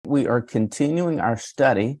We are continuing our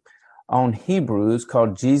study on Hebrews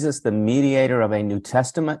called Jesus, the Mediator of a New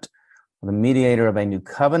Testament, the Mediator of a New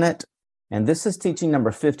Covenant. And this is teaching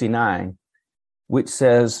number 59, which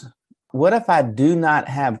says, what if I do not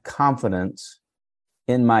have confidence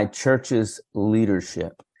in my church's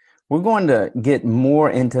leadership? We're going to get more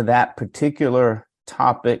into that particular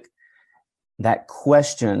topic, that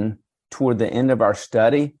question, toward the end of our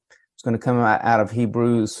study. It's going to come out of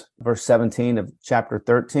Hebrews verse 17 of chapter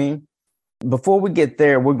 13. Before we get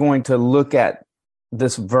there, we're going to look at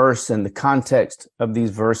this verse and the context of these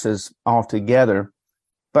verses altogether.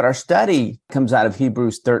 But our study comes out of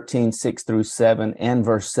Hebrews 13, 6 through 7 and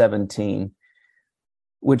verse 17,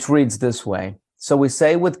 which reads this way. So we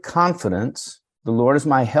say with confidence, the Lord is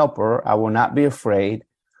my helper. I will not be afraid.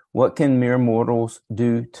 What can mere mortals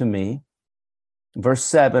do to me? Verse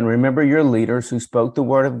 7, remember your leaders who spoke the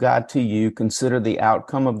word of God to you. Consider the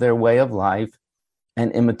outcome of their way of life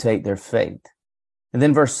and imitate their faith. And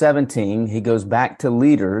then verse 17, he goes back to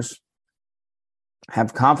leaders.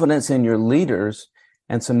 Have confidence in your leaders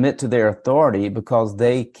and submit to their authority because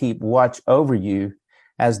they keep watch over you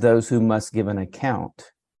as those who must give an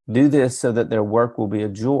account. Do this so that their work will be a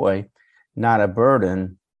joy, not a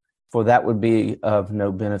burden, for that would be of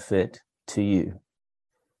no benefit to you.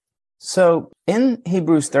 So in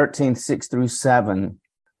Hebrews 13, 6 through 7,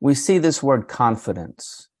 we see this word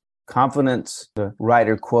confidence. Confidence, the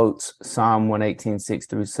writer quotes Psalm 118, 6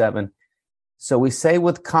 through 7. So we say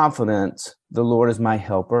with confidence, the Lord is my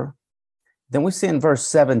helper. Then we see in verse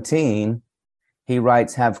 17, he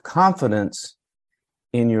writes, have confidence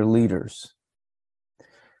in your leaders.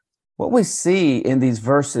 What we see in these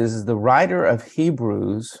verses is the writer of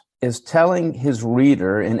Hebrews is telling his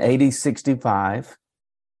reader in AD 65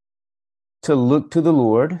 to look to the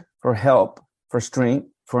Lord for help, for strength,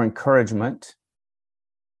 for encouragement,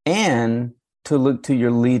 and to look to your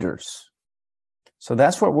leaders. So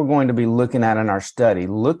that's what we're going to be looking at in our study,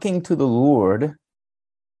 looking to the Lord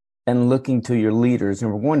and looking to your leaders.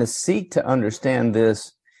 And we're going to seek to understand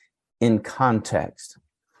this in context.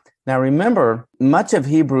 Now, remember, much of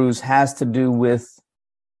Hebrews has to do with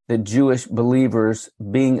the Jewish believers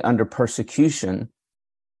being under persecution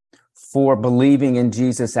for believing in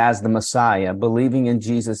Jesus as the Messiah, believing in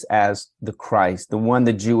Jesus as the Christ, the one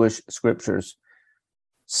the Jewish scriptures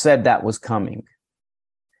said that was coming.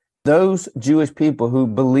 Those Jewish people who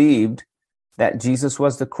believed that Jesus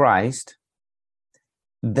was the Christ,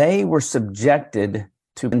 they were subjected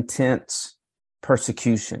to intense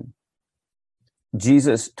persecution.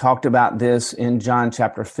 Jesus talked about this in John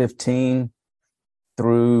chapter 15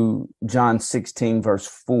 through John 16, verse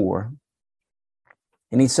 4.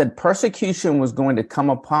 And he said persecution was going to come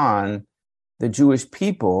upon the Jewish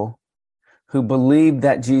people who believed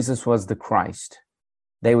that Jesus was the Christ.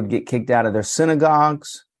 They would get kicked out of their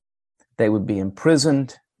synagogues. They would be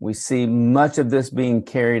imprisoned. We see much of this being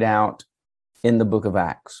carried out in the book of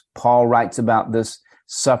Acts. Paul writes about this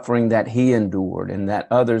suffering that he endured and that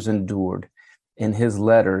others endured. In his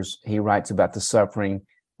letters, he writes about the suffering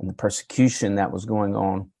and the persecution that was going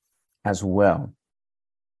on as well.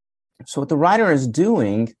 So what the writer is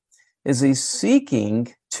doing is he's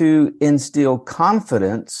seeking to instill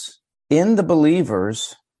confidence in the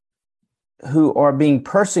believers who are being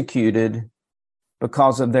persecuted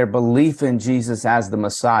because of their belief in Jesus as the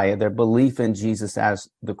Messiah, their belief in Jesus as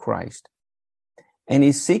the Christ. And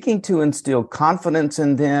he's seeking to instill confidence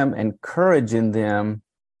in them and courage in them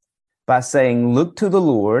by saying, look to the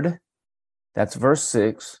Lord, that's verse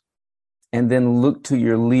 6, and then look to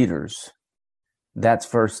your leaders. That's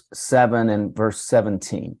verse 7 and verse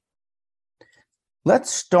 17.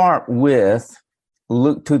 Let's start with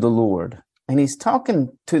look to the Lord. And he's talking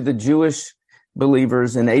to the Jewish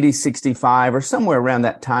believers in AD 65 or somewhere around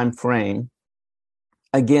that time frame,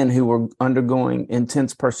 again, who were undergoing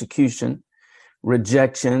intense persecution,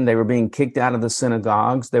 rejection. They were being kicked out of the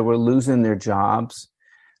synagogues. They were losing their jobs.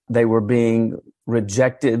 They were being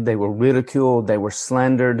rejected. They were ridiculed. They were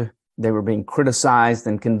slandered. They were being criticized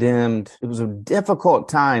and condemned. It was a difficult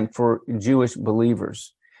time for Jewish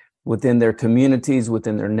believers within their communities,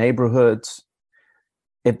 within their neighborhoods,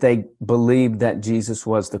 if they believed that Jesus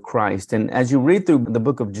was the Christ. And as you read through the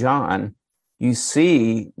book of John, you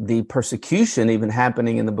see the persecution even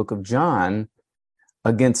happening in the book of John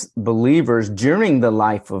against believers during the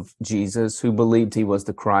life of Jesus who believed he was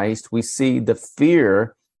the Christ. We see the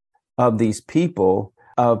fear of these people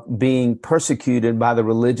of being persecuted by the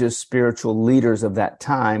religious spiritual leaders of that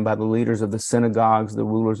time, by the leaders of the synagogues, the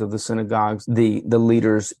rulers of the synagogues, the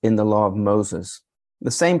leaders in the law of Moses.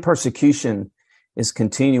 The same persecution is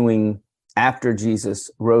continuing after Jesus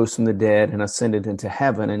rose from the dead and ascended into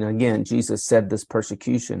heaven. And again, Jesus said this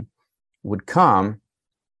persecution would come.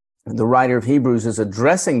 The writer of Hebrews is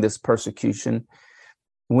addressing this persecution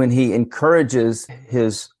when he encourages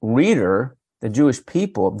his reader, the Jewish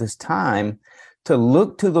people of this time, to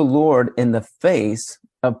look to the Lord in the face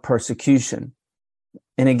of persecution.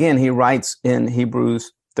 And again, he writes in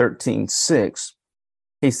Hebrews 13:6,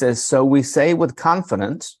 he says, "So we say with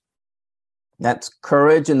confidence," that's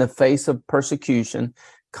courage in the face of persecution,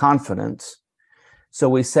 confidence. "So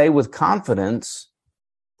we say with confidence,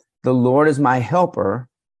 the Lord is my helper.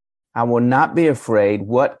 I will not be afraid.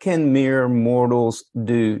 What can mere mortals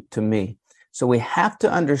do to me?" So we have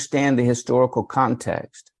to understand the historical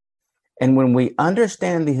context. And when we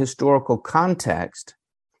understand the historical context,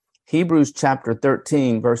 Hebrews chapter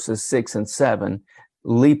 13, verses 6 and 7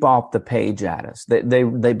 leap off the page at us.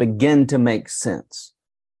 They begin to make sense.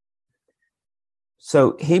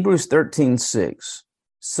 So Hebrews 13:6.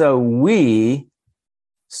 "So we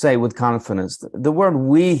say with confidence." The word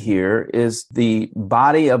 "we" here is the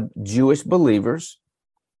body of Jewish believers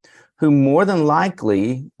who more than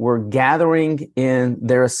likely were gathering in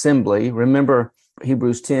their assembly. Remember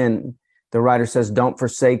Hebrews 10, the writer says, "Don't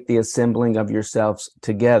forsake the assembling of yourselves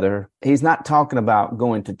together." He's not talking about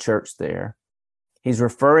going to church there. He's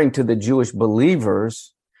referring to the Jewish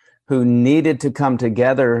believers who needed to come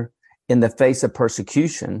together in the face of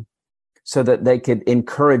persecution so that they could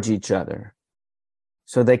encourage each other,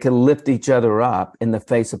 so they could lift each other up in the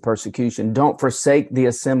face of persecution. "Don't forsake the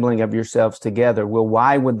assembling of yourselves together." Well,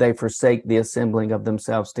 why would they forsake the assembling of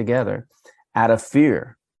themselves together? Out of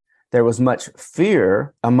fear. There was much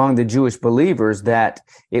fear among the Jewish believers that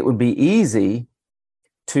it would be easy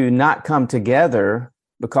to not come together,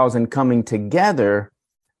 because in coming together,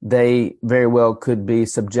 they very well could be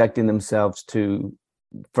subjecting themselves to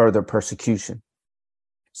further persecution.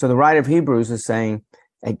 So the writer of Hebrews is saying,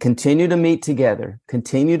 hey, continue to meet together,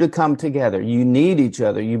 continue to come together. You need each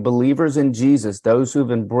other. You believers in Jesus, those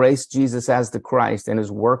who've embraced Jesus as the Christ and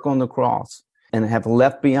his work on the cross, and have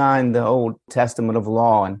left behind the Old Testament of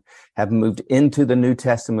law and have moved into the New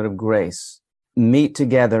Testament of grace, meet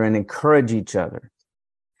together and encourage each other.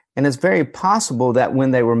 And it's very possible that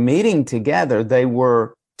when they were meeting together, they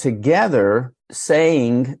were together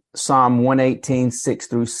saying Psalm 118, 6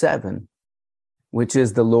 through 7, which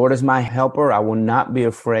is, "The Lord is my helper. I will not be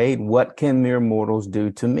afraid. What can mere mortals do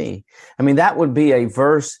to me?" I mean, that would be a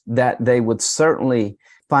verse that they would certainly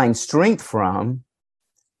find strength from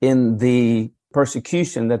in the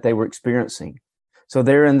persecution that they were experiencing. So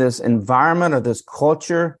they're in this environment or this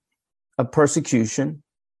culture of persecution.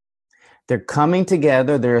 They're coming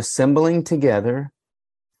together, they're assembling together.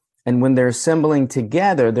 And when they're assembling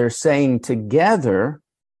together, they're saying together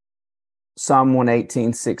Psalm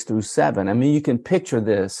 118, 6 through 7. I mean, you can picture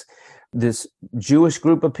this Jewish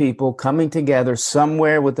group of people coming together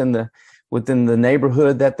somewhere within the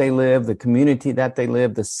neighborhood that they live, the community that they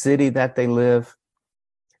live, the city that they live.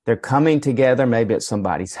 They're coming together, maybe at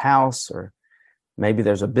somebody's house, or maybe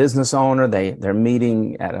there's a business owner. They're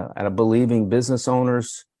meeting at a believing business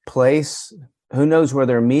owner's place. Who knows where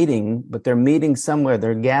they're meeting, but they're meeting somewhere.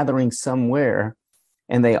 They're gathering somewhere,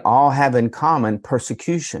 and they all have in common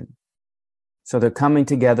persecution. So they're coming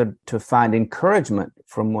together to find encouragement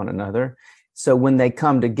from one another. So when they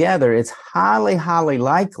come together, it's highly, highly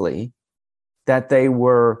likely that they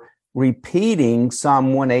were repeating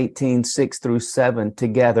Psalm 118, 6 through 7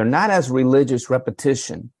 together, not as religious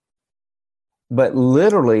repetition, but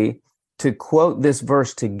literally to quote this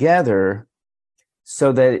verse together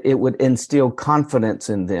so that it would instill confidence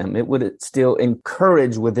in them. It would instill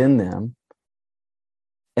encourage within them.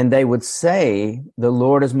 And they would say, "The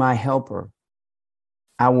Lord is my helper.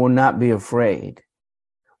 I will not be afraid.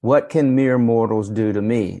 What can mere mortals do to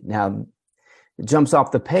me?" Now, it jumps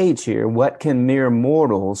off the page here. What can mere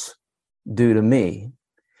mortals do to me?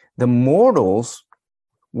 The mortals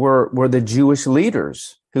were the Jewish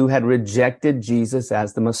leaders who had rejected Jesus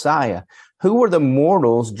as the Messiah. Who were the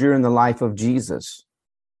mortals during the life of Jesus?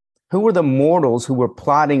 Who were the mortals who were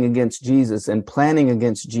plotting against Jesus and planning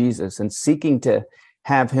against Jesus and seeking to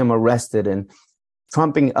have him arrested and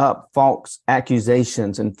trumping up false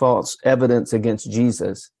accusations and false evidence against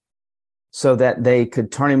Jesus so that they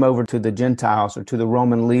could turn him over to the Gentiles or to the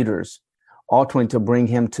Roman leaders, ultimately to bring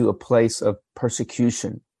him to a place of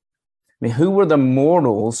persecution? I mean, who were the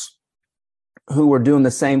mortals who were doing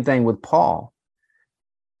the same thing with Paul,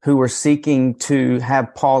 who were seeking to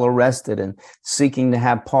have Paul arrested and seeking to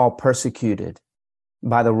have Paul persecuted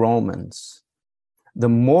by the Romans? The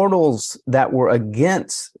mortals that were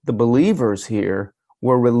against the believers here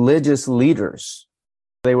were religious leaders.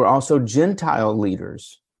 They were also Gentile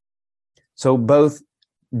leaders So both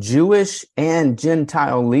Jewish and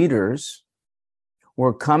Gentile leaders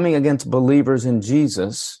were coming against believers in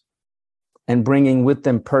Jesus and bringing with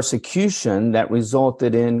them persecution that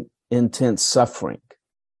resulted in intense suffering.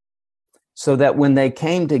 So that when they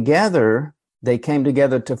came together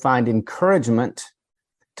to find encouragement,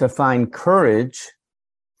 to find courage,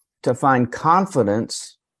 to find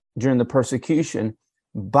confidence during the persecution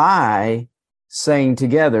by saying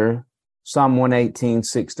together, Psalm 118,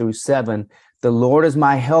 6-7, the Lord is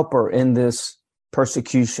my helper in this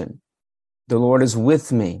persecution. The Lord is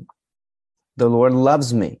with me. The Lord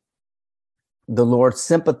loves me. The Lord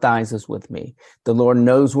sympathizes with me. The Lord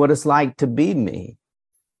knows what it's like to be me,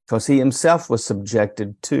 because he himself was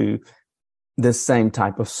subjected to this same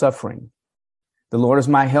type of suffering. The Lord is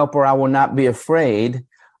my helper. I will not be afraid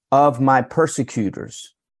of my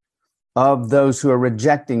persecutors, of those who are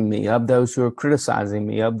rejecting me, of those who are criticizing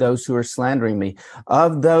me, of those who are slandering me,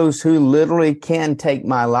 of those who literally can take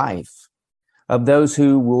my life, of those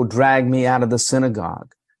who will drag me out of the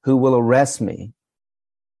synagogue, who will arrest me.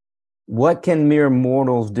 What can mere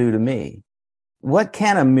mortals do to me? What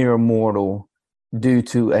can a mere mortal do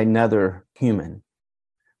to another human?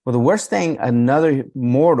 Well, the worst thing another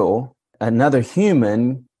mortal, another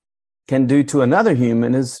human can do to another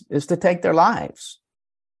human is to take their lives,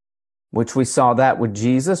 which we saw that with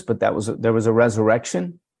Jesus, but there was a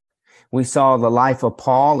resurrection. We saw the life of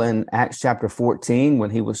Paul in Acts chapter 14 when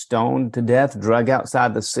he was stoned to death, drug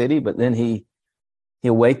outside the city, but then he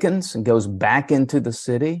awakens and goes back into the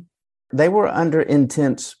city. They were under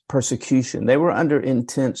intense persecution. They were under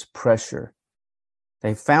intense pressure.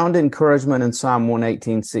 They found encouragement in Psalm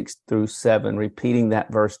 118, 6-7, repeating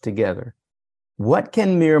that verse together. What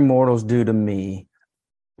can mere mortals do to me?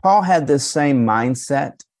 Paul had this same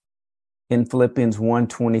mindset in Philippians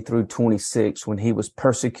 1:20-26 when he was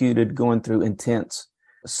persecuted, going through intense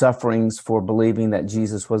sufferings for believing that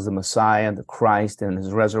Jesus was the Messiah, the Christ, and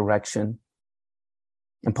his resurrection.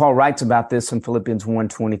 And Paul writes about this in Philippians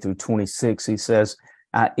 1:20-26. He says,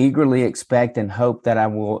 I eagerly expect and hope that I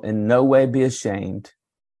will in no way be ashamed,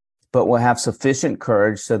 but will have sufficient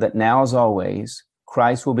courage so that now as always,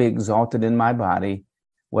 Christ will be exalted in my body,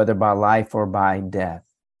 whether by life or by death.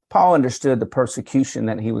 Paul understood the persecution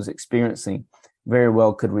that he was experiencing very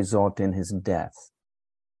well could result in his death.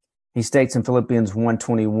 He states in Philippians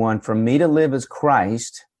 1:21, for me to live is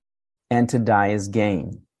Christ and to die is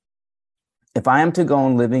gain. If I am to go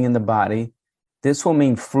on living in the body, this will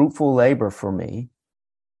mean fruitful labor for me.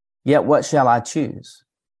 Yet what shall I choose?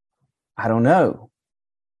 I don't know.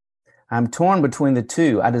 I'm torn between the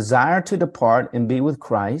two. I desire to depart and be with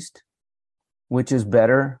Christ, which is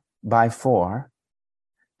better by far,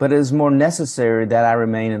 but it is more necessary that I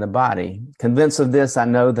remain in the body. Convinced of this, I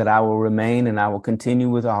know that I will remain and I will continue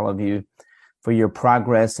with all of you for your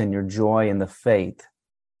progress and your joy in the faith,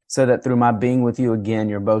 so that through my being with you again,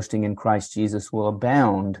 your boasting in Christ Jesus will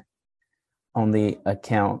abound on the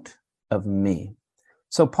account of me.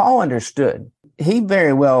 So Paul understood. He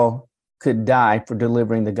very well could die for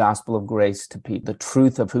delivering the gospel of grace to people, the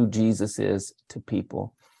truth of who Jesus is to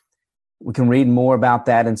people. We can read more about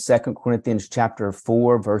that in 2 Corinthians chapter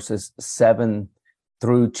 4, verses 7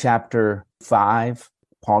 through chapter 5.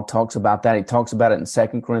 Paul talks about that. He talks about it in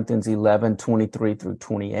 2 Corinthians 11,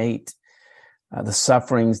 23-28. The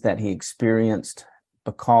sufferings that he experienced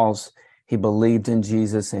because he believed in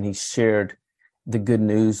Jesus and he shared the good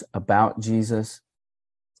news about Jesus.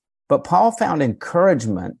 But Paul found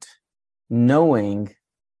encouragement knowing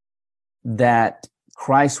that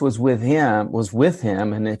Christ was with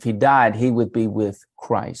him, and if he died, he would be with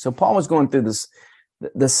Christ. So Paul was going through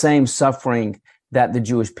the same suffering that the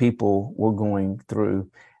Jewish people were going through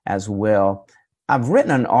as well. I've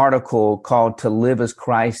written an article called To Live as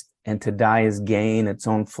Christ and to Die as Gain. It's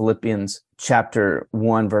on Philippians chapter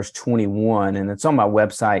 1, verse 21, and it's on my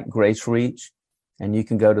website, Grace Reach. And you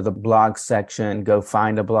can go to the blog section, go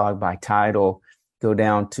find a blog by title, go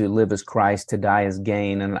down to Live as Christ, to Die as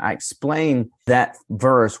Gain. And I explain that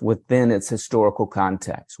verse within its historical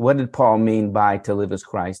context. What did Paul mean by to live as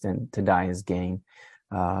Christ and to die as gain?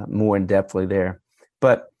 More in depthly there.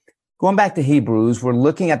 But going back to Hebrews, we're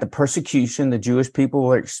looking at the persecution the Jewish people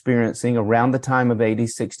were experiencing around the time of AD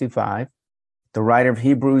 65. The writer of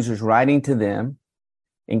Hebrews is writing to them,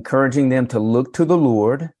 encouraging them to look to the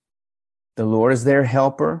Lord. The Lord is their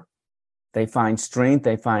helper. They find strength,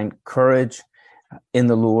 they find courage in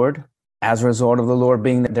the Lord as a result of the Lord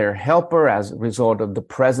being their helper, as a result of the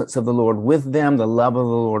presence of the Lord with them, the love of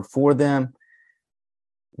the Lord for them.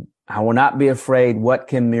 I will not be afraid. What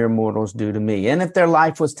can mere mortals do to me? And if their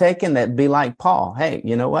life was taken, that'd be like Paul. Hey,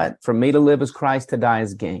 you know what? For me to live as Christ, to die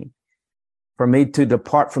as gain. For me to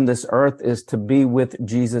depart from this earth is to be with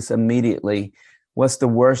Jesus immediately. What's the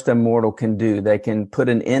worst a mortal can do? They can put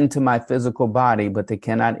an end to my physical body, but they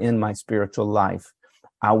cannot end my spiritual life.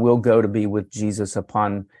 I will go to be with Jesus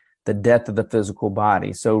upon the death of the physical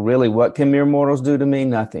body. So really, what can mere mortals do to me?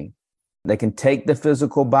 Nothing. They can take the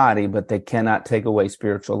physical body, but they cannot take away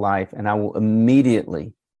spiritual life. And I will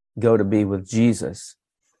immediately go to be with Jesus.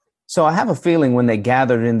 So I have a feeling when they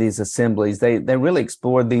gathered in these assemblies, they really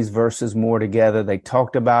explored these verses more together. They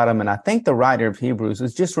talked about them. And I think the writer of Hebrews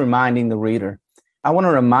is just reminding the reader. I want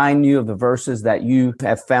to remind you of the verses that you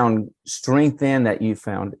have found strength in, that you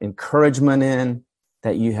found encouragement in,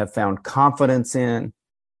 that you have found confidence in.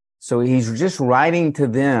 So he's just writing to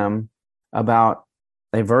them about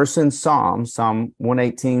a verse in Psalm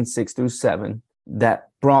 118, 6-7,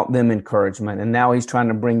 that brought them encouragement. And now he's trying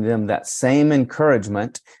to bring them that same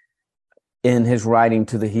encouragement in his writing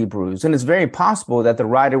to the Hebrews. And it's very possible that the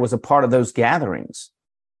writer was a part of those gatherings.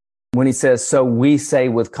 When he says, so we say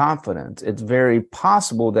with confidence, it's very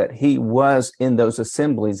possible that he was in those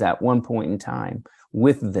assemblies at one point in time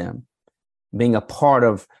with them, being a part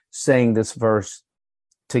of saying this verse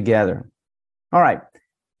together. All right.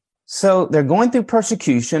 So they're going through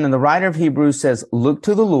persecution, and the writer of Hebrews says, look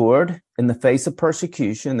to the Lord in the face of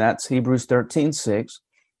persecution. That's Hebrews 13:6.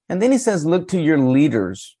 And then he says, look to your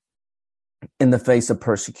leaders in the face of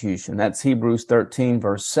persecution. That's Hebrews 13,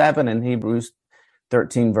 verse 7, and Hebrews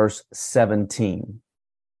 13, verse 17.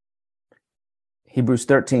 Hebrews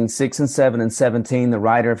 13, 6 and 7 and 17, the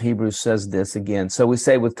writer of Hebrews says this again. So we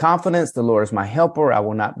say with confidence, the Lord is my helper. I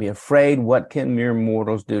will not be afraid. What can mere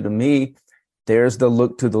mortals do to me? There's the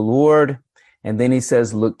look to the Lord. And then he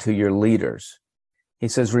says, look to your leaders. He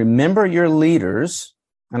says, remember your leaders.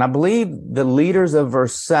 And I believe the leaders of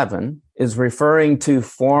verse 7 is referring to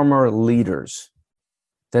former leaders,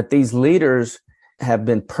 that these leaders have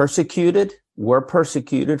been persecuted, were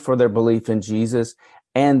persecuted for their belief in Jesus,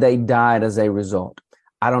 and they died as a result.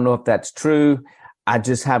 I don't know if that's true. I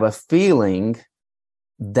just have a feeling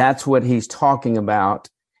that's what he's talking about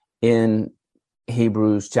in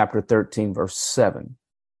Hebrews chapter 13, verse 7.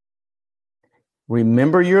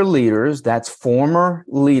 Remember your leaders, that's former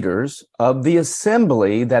leaders of the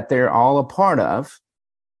assembly that they're all a part of.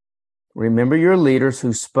 Remember your leaders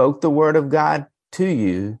who spoke the word of God to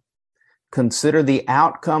you. Consider the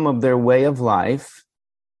outcome of their way of life,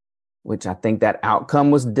 which I think that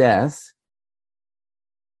outcome was death,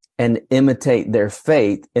 and imitate their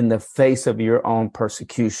faith in the face of your own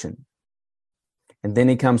persecution. And then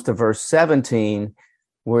he comes to verse 17,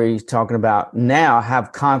 where he's talking about now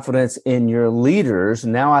have confidence in your leaders.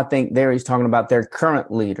 Now I think there he's talking about their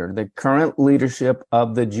current leader, the current leadership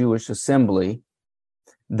of the Jewish assembly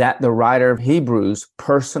that the writer of Hebrews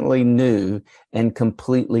personally knew and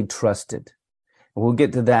completely trusted. We'll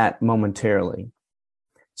get to that momentarily.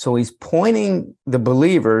 So he's pointing the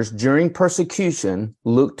believers during persecution,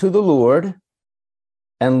 look to the Lord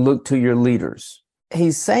and look to your leaders.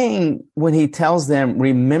 He's saying when he tells them,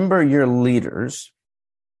 remember your leaders,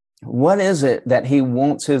 what is it that he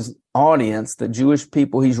wants his audience, the Jewish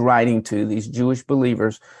people he's writing to, these Jewish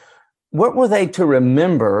believers, what were they to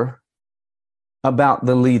remember about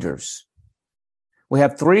the leaders? We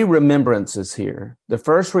have three remembrances here. The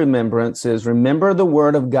first remembrance is remember the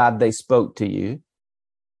word of God they spoke to you.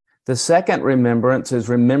 The second remembrance is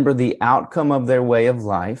remember the outcome of their way of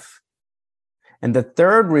life. And the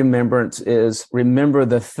third remembrance is remember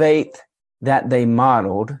the faith that they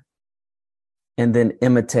modeled and then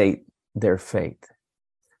imitate their faith.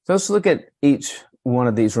 So let's look at each one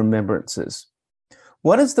of these remembrances.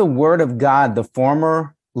 What is the word of God the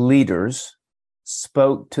former leaders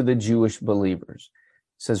spoke to the Jewish believers?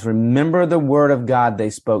 It says, remember the word of God they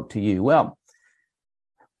spoke to you. Well,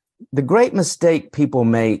 the great mistake people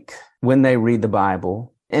make when they read the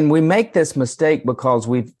Bible, and we make this mistake because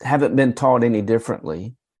we haven't been taught any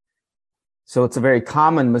differently. So it's a very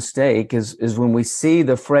common mistake is when we see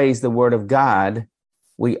the phrase, the word of God,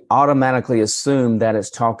 we automatically assume that it's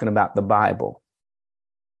talking about the Bible.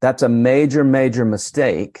 That's a major, major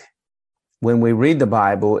mistake when we read the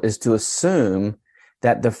Bible, is to assume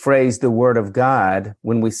that the phrase, the word of God,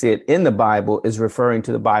 when we see it in the Bible, is referring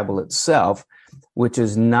to the Bible itself, which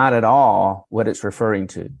is not at all what it's referring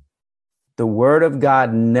to. The word of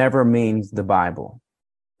God never means the Bible.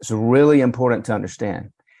 It's really important to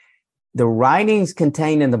understand. The writings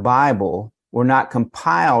contained in the Bible were not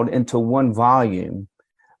compiled into one volume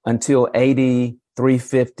until AD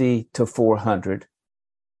 350 to 400.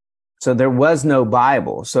 So there was no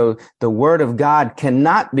Bible. So the word of God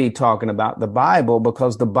cannot be talking about the Bible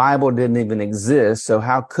because the Bible didn't even exist. So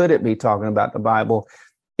how could it be talking about the Bible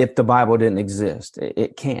if the Bible didn't exist?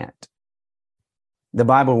 It can't. The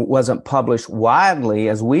Bible wasn't published widely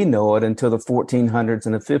as we know it until the 1400s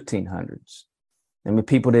and the 1500s. I mean,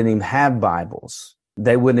 people didn't even have Bibles.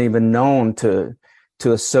 They wouldn't even known to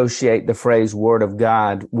associate the phrase Word of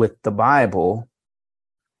God with the Bible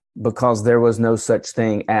because there was no such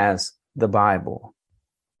thing as the Bible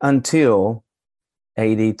until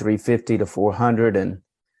AD 350 to 400 and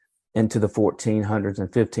into the 1400s and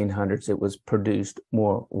 1500s, it was produced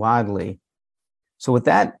more widely. So with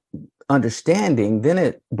that understanding, then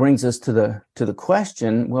it brings us to the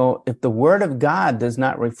question, well, if the Word of God does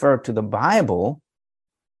not refer to the Bible,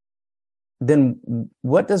 then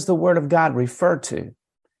what does the Word of God refer to?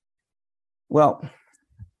 Well,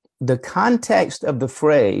 the context of the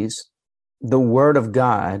phrase, the Word of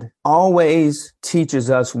God, always teaches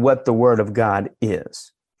us what the Word of God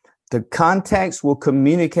is. The context will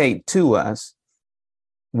communicate to us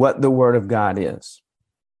what the Word of God is.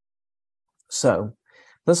 So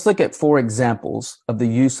let's look at 4 examples of the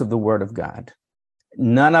use of the Word of God.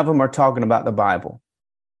 None of them are talking about the Bible.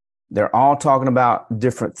 They're all talking about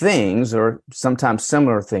different things or sometimes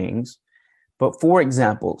similar things, but 4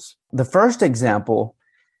 examples. The first example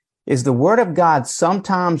is the Word of God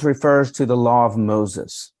sometimes refers to the law of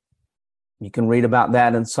Moses. You can read about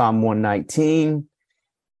that in Psalm 119.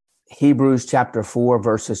 Hebrews chapter 4,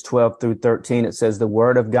 verses 12 through 13, it says the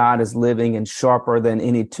Word of God is living and sharper than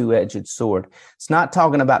any two-edged sword. It's not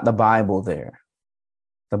talking about the Bible there.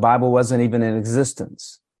 The Bible wasn't even in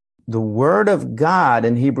existence. The Word of God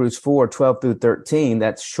in Hebrews 4, 12 through 13,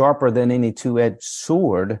 that's sharper than any two-edged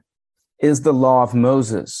sword, is the law of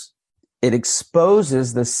Moses. It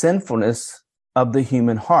exposes the sinfulness of the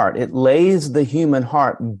human heart. It lays the human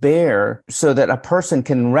heart bare so that a person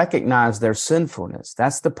can recognize their sinfulness.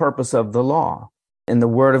 That's the purpose of the law. And the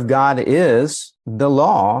Word of God is the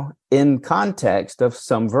law in context of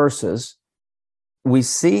some verses. We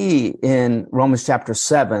see in Romans chapter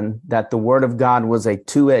 7 that the Word of God was a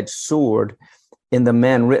two-edged sword in the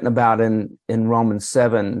man written about in Romans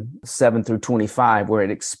 7 through 25, where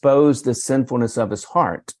it exposed the sinfulness of his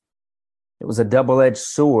heart. It was a double-edged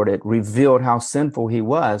sword. It revealed how sinful he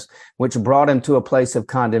was, which brought him to a place of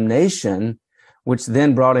condemnation, which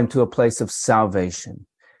then brought him to a place of salvation.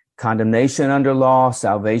 Condemnation under law,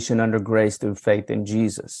 salvation under grace through faith in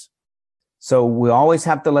Jesus. So we always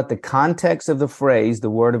have to let the context of the phrase, the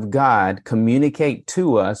Word of God, communicate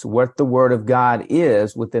to us what the Word of God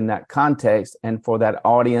is within that context and for that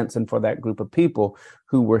audience and for that group of people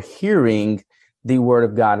who were hearing the Word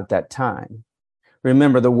of God at that time.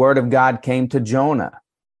 Remember, the Word of God came to Jonah.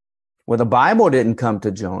 Well, the Bible didn't come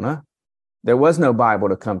to Jonah. There was no Bible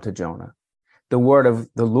to come to Jonah. The Word of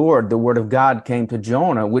the Lord, the Word of God came to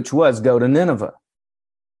Jonah, which was go to Nineveh.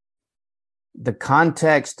 The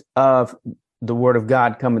context of the Word of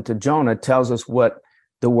God coming to Jonah tells us what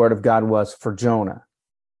the Word of God was for Jonah.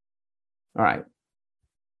 All right.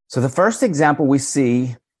 So the first example we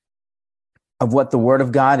see of what the Word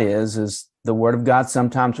of God is the Word of God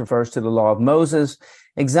sometimes refers to the law of Moses.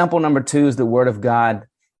 Example number 2 is the Word of God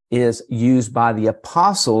is used by the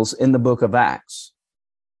apostles in the book of Acts.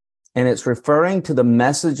 And it's referring to the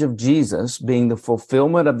message of Jesus being the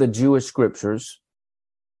fulfillment of the Jewish scriptures,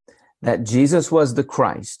 that Jesus was the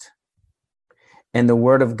Christ. And the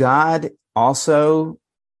Word of God also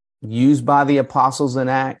used by the apostles in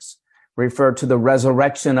Acts referred to the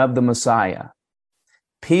resurrection of the Messiah.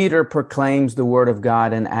 Peter proclaims the Word of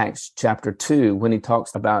God in Acts chapter 2 when he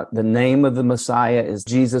talks about the name of the Messiah is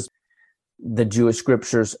Jesus. The Jewish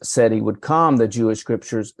scriptures said he would come. The Jewish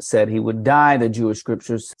scriptures said he would die. The Jewish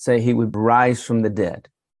scriptures say he would rise from the dead.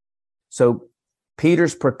 So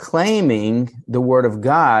Peter's proclaiming the Word of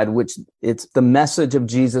God, which it's the message of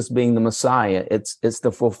Jesus being the Messiah. It's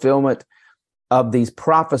the fulfillment of these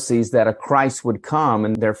prophecies that a Christ would come,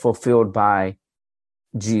 and they're fulfilled by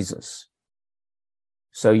Jesus.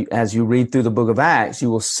 So as you read through the book of Acts,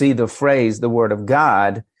 you will see the phrase, the Word of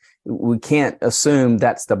God. We can't assume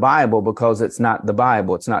that's the Bible because it's not the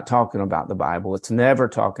Bible. It's not talking about the Bible. It's never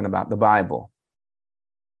talking about the Bible.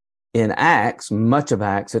 In Acts, much of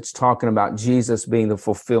Acts, it's talking about Jesus being the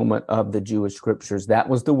fulfillment of the Jewish scriptures. That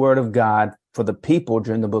was the Word of God for the people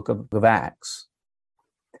during the book of Acts.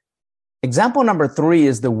 Example number 3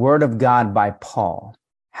 is the Word of God by Paul.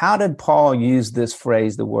 How did Paul use this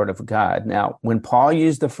phrase, the Word of God? Now, when Paul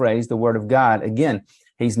used the phrase, the Word of God, again,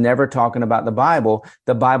 he's never talking about the Bible.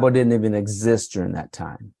 The Bible didn't even exist during that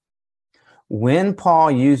time. When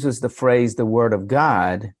Paul uses the phrase, the Word of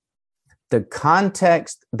God, the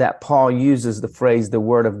context that Paul uses the phrase, the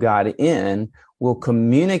Word of God in, will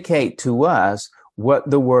communicate to us what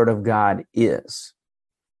the Word of God is.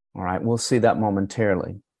 All right, we'll see that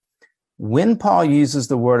momentarily. When Paul uses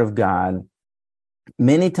the Word of God,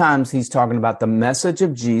 Many times he's talking about the message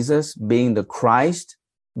of Jesus being the Christ,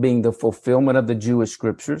 being the fulfillment of the Jewish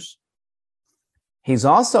scriptures. He's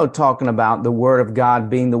also talking about the word of God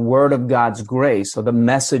being the word of God's grace, or the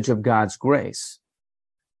message of God's grace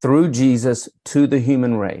through Jesus to the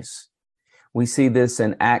human race. We see this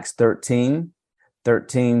in Acts 13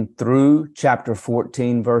 through chapter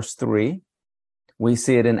 14, verse 3. We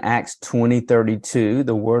see it in Acts 20:32,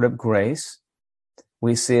 the word of grace.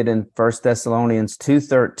 We see it in 1 Thessalonians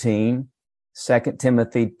 2:13, 2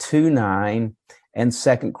 Timothy 2:9, and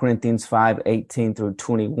 2 Corinthians 5:18 through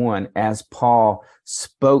 21, as Paul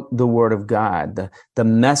spoke the word of God, the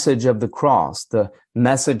message of the cross, the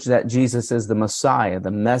message that Jesus is the Messiah,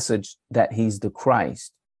 the message that he's the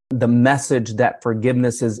Christ, the message that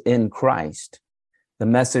forgiveness is in Christ. The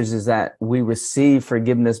message is that we receive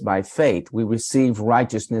forgiveness by faith. We receive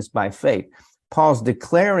righteousness by faith. Paul's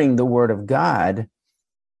declaring the word of God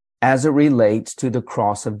as it relates to the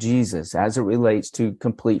cross of Jesus, as it relates to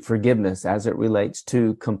complete forgiveness, as it relates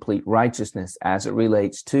to complete righteousness, as it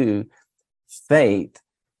relates to faith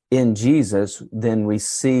in Jesus, then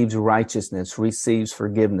receives righteousness, receives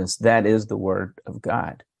forgiveness. That is the word of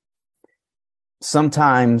God.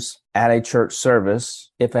 Sometimes at a church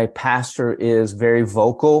service, if a pastor is very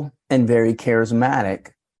vocal and very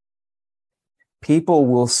charismatic, people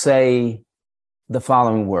will say the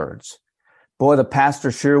following words: "Boy, the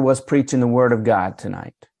pastor sure was preaching the word of God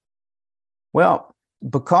tonight." Well,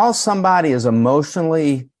 because somebody is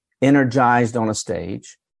emotionally energized on a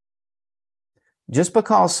stage, just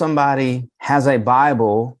because somebody has a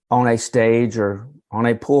Bible on a stage or on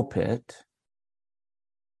a pulpit,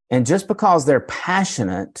 and just because they're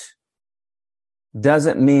passionate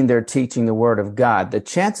doesn't mean they're teaching the word of God. The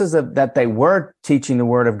chances of that they were teaching the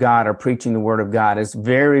word of God or preaching the word of God is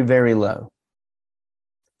very, very low.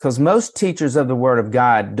 Because most teachers of the word of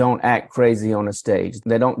God don't act crazy on a stage.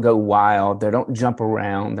 They don't go wild. They don't jump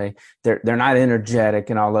around. They're not energetic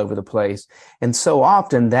and all over the place. And so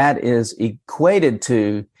often that is equated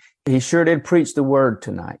to, he sure did preach the word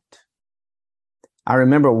tonight. I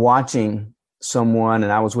remember watching someone,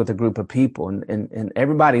 and I was with a group of people, and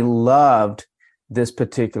everybody loved this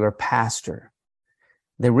particular pastor.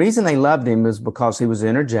 The reason they loved him is because he was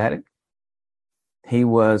energetic. He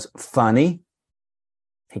was funny.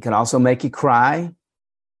 He could also make you cry.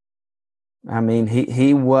 I mean,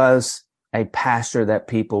 he was a pastor that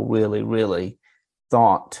people really, really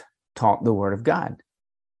thought taught the word of God.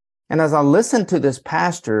 And as I listened to this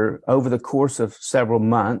pastor over the course of several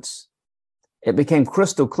months, it became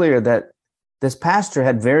crystal clear that this pastor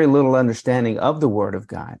had very little understanding of the word of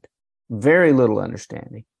God, very little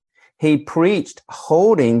understanding. He preached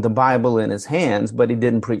holding the Bible in his hands, but he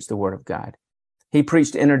didn't preach the word of God. He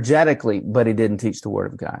preached energetically, but he didn't teach the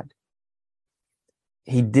word of God.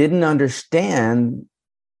 He didn't understand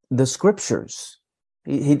the scriptures.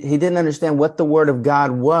 He didn't understand what the word of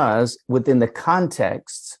God was within the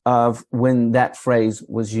context of when that phrase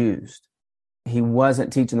was used. He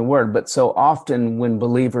wasn't teaching the word. But so often when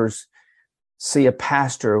believers see a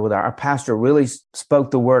pastor, with our pastor really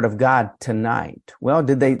spoke the word of God tonight. Well,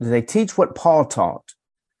 did they teach what Paul taught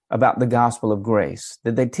about the gospel of grace?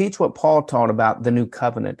 Did they teach what Paul taught about the new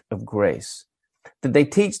covenant of grace? Did they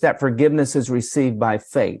teach that forgiveness is received by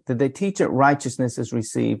faith? Did they teach that righteousness is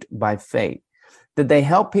received by faith? Did they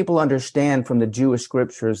help people understand from the Jewish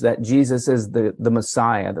scriptures that Jesus is the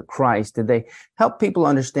Messiah, the Christ? Did they help people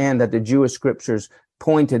understand that the Jewish scriptures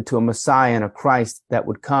pointed to a Messiah and a Christ that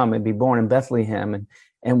would come and be born in Bethlehem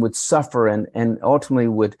and would suffer and ultimately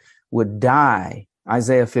would die,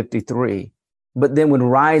 Isaiah 53, but then would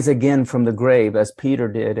rise again from the grave as Peter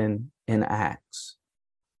did in Acts?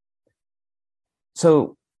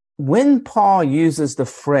 So when Paul uses the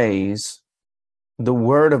phrase, the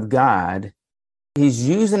word of God, he's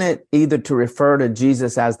using it either to refer to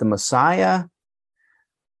Jesus as the Messiah,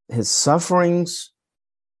 his sufferings,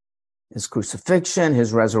 his crucifixion,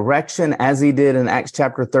 his resurrection, as he did in Acts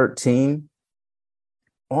chapter 13,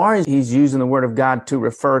 or he's using the word of God to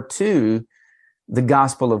refer to the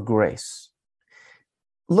gospel of grace.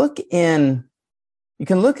 You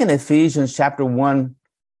can look in Ephesians chapter 1,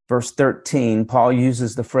 verse 13. Paul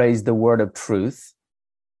uses the phrase, the word of truth.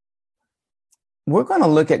 We're going to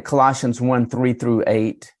look at Colossians 1, 3 through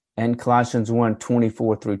 8 and Colossians 1,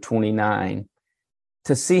 24 through 29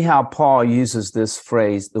 to see how Paul uses this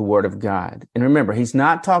phrase, the word of God. And remember, he's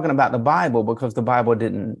not talking about the Bible because the Bible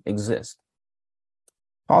didn't exist.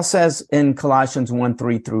 Paul says in Colossians 1,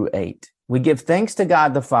 3 through 8, we give thanks to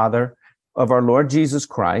God the Father of our Lord Jesus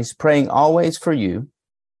Christ, praying always for you,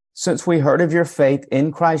 since we heard of your faith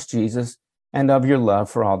in Christ Jesus and of your love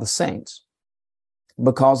for all the saints.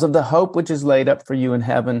 because of the hope which is laid up for you in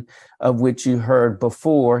heaven, of which you heard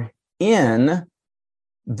before in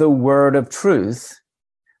the word of truth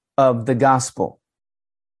of the gospel.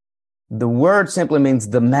 The word simply means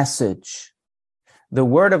the message. The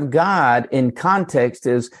word of God in context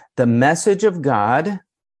is the message of God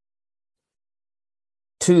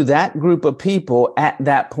to that group of people at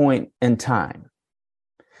that point in time.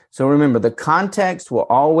 So remember, the context will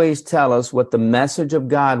always tell us what the message of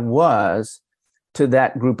God was to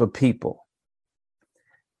that group of people.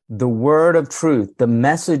 The word of truth, the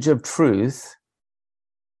message of truth,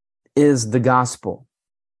 is the gospel.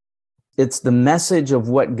 It's the message of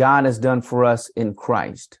what God has done for us in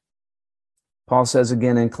Christ. Paul says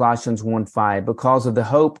again in Colossians 1:5, because of the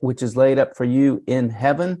hope which is laid up for you in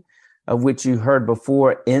heaven, of which you heard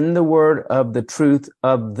before in the word of the truth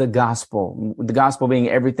of the gospel being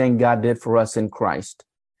everything God did for us in Christ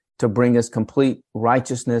to bring us complete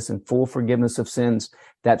righteousness and full forgiveness of sins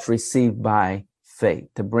that's received by faith,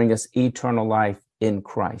 to bring us eternal life in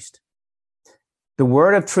Christ. The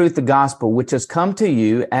word of truth, the gospel, which has come to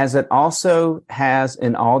you as it also has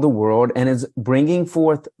in all the world and is bringing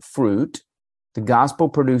forth fruit. The gospel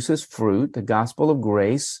produces fruit, the gospel of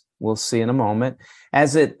grace, we'll see in a moment,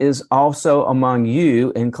 as it is also among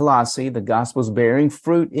you in Colossae. The gospel is bearing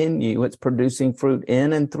fruit in you. It's producing fruit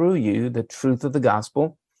in and through you, the truth of the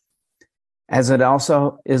gospel, as it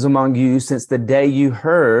also is among you since the day you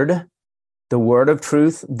heard the word of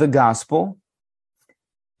truth, the gospel.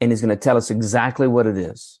 And he's going to tell us exactly what it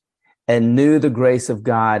is, and knew the grace of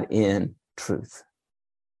God in truth.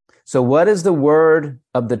 So what is the word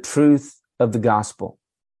of the truth of the gospel?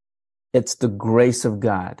 It's the grace of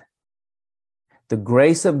God. The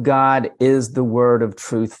grace of God is the word of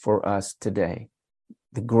truth for us today.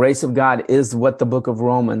 The grace of God is what the book of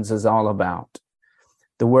Romans is all about.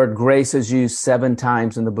 The word grace is used 7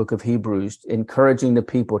 times in the book of Hebrews, encouraging the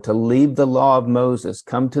people to leave the law of Moses,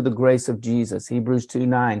 come to the grace of Jesus. Hebrews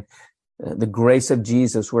 2:9, the grace of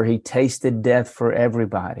Jesus, where he tasted death for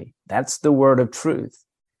everybody. That's the word of truth.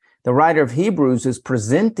 The writer of Hebrews is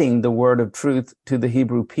presenting the word of truth to the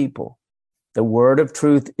Hebrew people. The word of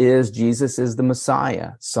truth is Jesus is the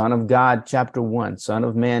Messiah, Son of God, chapter 1, Son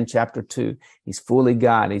of Man, chapter 2. He's fully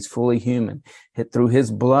God. He's fully human. Through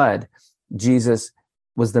his blood, Jesus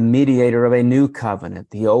was the mediator of a new covenant.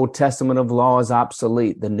 The Old Testament of law is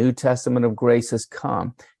obsolete. The New Testament of grace has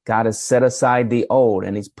come. God has set aside the old,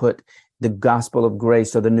 and he's put the gospel of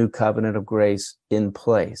grace, or the new covenant of grace, in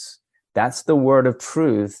place. That's the word of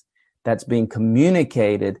truth that's being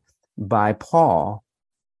communicated by Paul.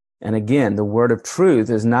 And again, the word of truth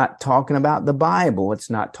is not talking about the Bible. It's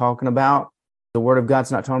not talking about the word of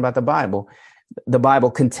God's not talking about the Bible. The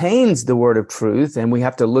Bible contains the word of truth, and we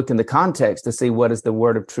have to look in the context to see what is the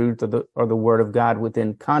word of truth or the word of God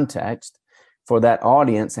within context for that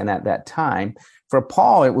audience and at that time. For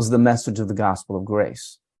Paul, it was the message of the gospel of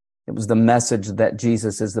grace. It was the message that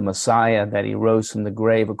Jesus is the Messiah, that he rose from the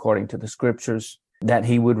grave according to the scriptures, that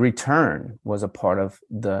he would return was a part of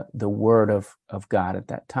the word of God at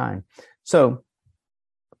that time. So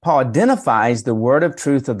Paul identifies the word of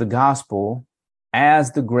truth of the gospel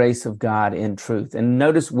as the grace of God in truth. And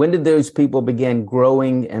notice, when did those people begin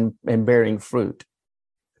growing and bearing fruit?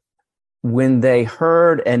 When they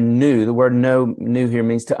heard and knew. The word knew here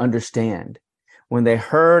means to understand. When they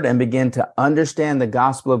heard and began to understand the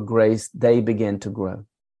gospel of grace, they began to grow.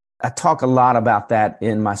 I talk a lot about that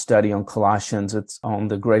in my study on Colossians. It's on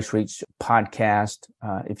the Grace Reach podcast,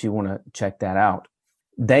 if you want to check that out.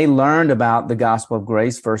 They learned about the gospel of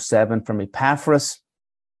grace, verse 7, from Epaphras.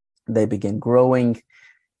 They begin growing.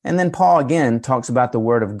 And then Paul again talks about the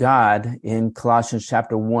word of God in Colossians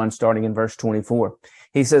chapter 1, starting in verse 24.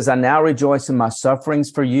 He says, I now rejoice in my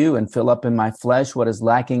sufferings for you and fill up in my flesh what is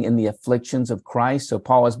lacking in the afflictions of Christ. So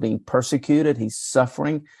Paul is being persecuted. He's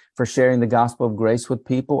suffering for sharing the gospel of grace with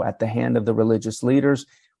people at the hand of the religious leaders.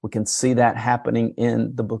 We can see that happening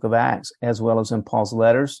in the book of Acts as well as in Paul's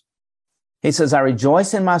letters. He says, I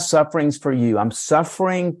rejoice in my sufferings for you. I'm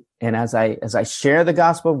suffering, and as I share the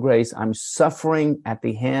gospel of grace, I'm suffering at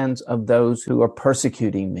the hands of those who are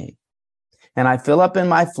persecuting me. And I fill up in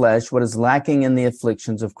my flesh what is lacking in the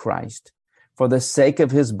afflictions of Christ for the sake of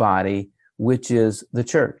his body, which is the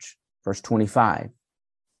church. Verse 25,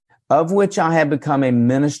 of which I have become a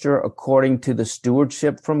minister according to the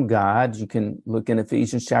stewardship from God. You can look in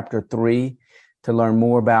Ephesians chapter 3 to learn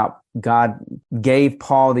more about God gave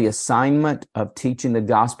Paul the assignment of teaching the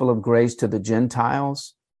gospel of grace to the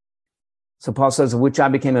Gentiles. So Paul says, of which I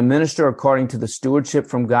became a minister according to the stewardship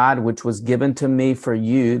from God, which was given to me for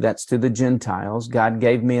you. That's to the Gentiles. God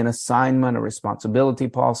gave me an assignment, a responsibility,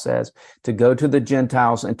 Paul says, to go to the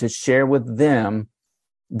Gentiles and to share with them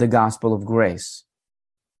the gospel of grace.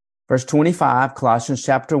 Verse 25, Colossians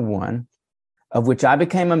chapter 1, of which I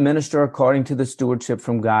became a minister according to the stewardship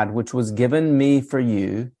from God, which was given me for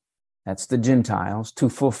you, that's the Gentiles, to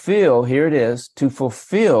fulfill, here it is, to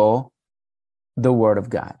fulfill the word of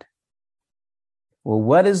God. Well,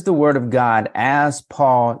 what is the word of God as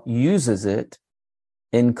Paul uses it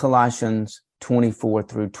in Colossians 24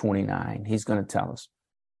 through 29? He's going to tell us.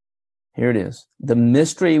 Here it is. The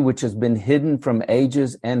mystery which has been hidden from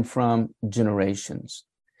ages and from generations.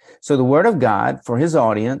 So the word of God for his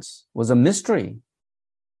audience was a mystery.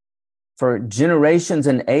 For generations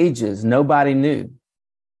and ages, nobody knew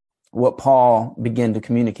what Paul began to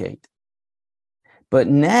communicate. But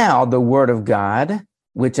now the word of God,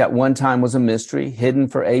 which at one time was a mystery, hidden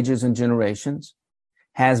for ages and generations,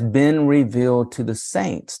 has been revealed to the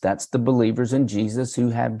saints. That's the believers in Jesus who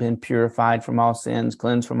have been purified from all sins,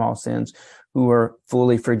 cleansed from all sins, who are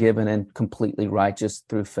fully forgiven and completely righteous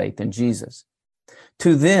through faith in Jesus.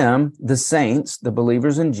 To them, the saints, the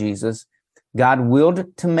believers in Jesus, God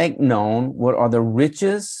willed to make known what are the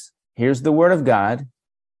riches. Here's the word of God.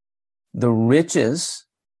 The riches,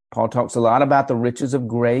 Paul talks a lot about the riches of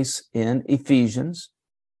grace in Ephesians.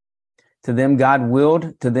 To them, God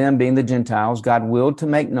willed, to them being the Gentiles, God willed to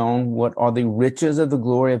make known what are the riches of the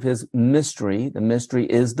glory of his mystery. The mystery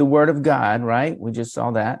is the word of God, right? We just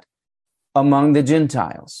saw that. Among the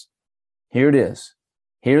Gentiles. Here it is.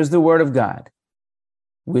 Here's the word of God,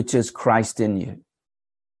 which is Christ in you.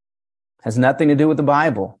 Has nothing to do with the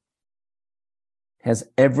Bible. Has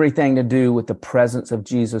everything to do with the presence of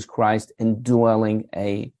Jesus Christ indwelling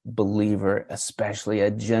a believer, especially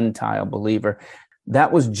a Gentile believer.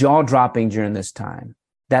 That was jaw-dropping during this time,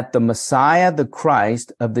 that the Messiah, the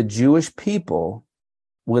Christ of the Jewish people,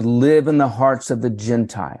 would live in the hearts of the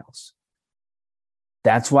Gentiles.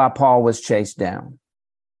 That's why Paul was chased down.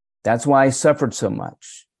 That's why he suffered so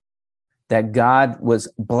much, that God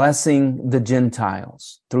was blessing the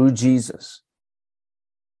Gentiles through Jesus.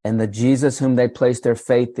 And the Jesus whom they placed their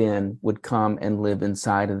faith in would come and live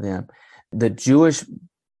inside of them. The Jewish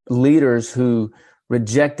leaders who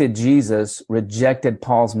rejected Jesus, rejected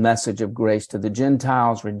Paul's message of grace to the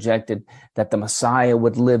Gentiles, rejected that the Messiah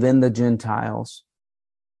would live in the Gentiles.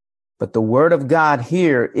 But the word of God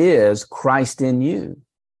here is Christ in you.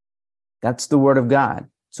 That's the word of God.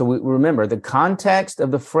 So we remember the context of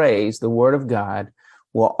the phrase, the word of God,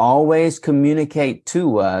 will always communicate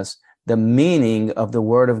to us the meaning of the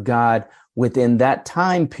word of God within that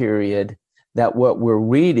time period, that what we're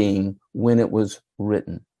reading when it was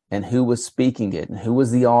written, and who was speaking it, and who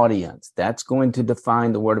was the audience. That's going to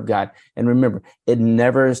define the word of God. And remember, it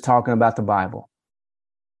never is talking about the Bible.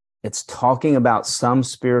 It's talking about some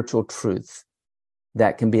spiritual truth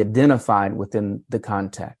that can be identified within the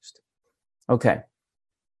context. Okay.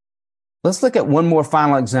 Let's look at one more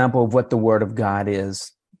final example of what the word of God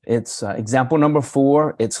is. It's example number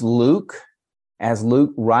 4. It's Luke. As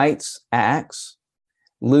Luke writes Acts,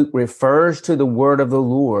 Luke refers to the word of the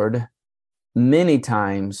Lord many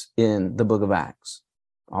times in the book of Acts.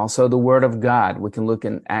 Also the word of God. We can look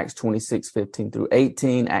in Acts 26:15 through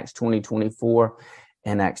 18, Acts 20:24,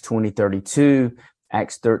 and Acts 20:32,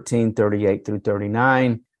 Acts 13:38 through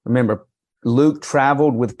 39. Remember, Luke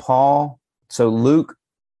traveled with Paul. So Luke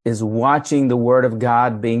is watching the word of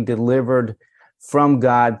God being delivered from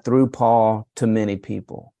God through Paul to many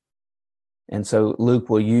people. And so Luke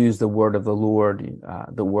will use the word of the Lord,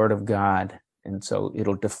 the word of God. And so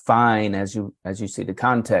it'll define, as you see the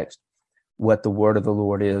context, what the word of the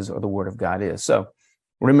Lord is or the word of God is. So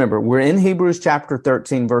remember, we're in Hebrews chapter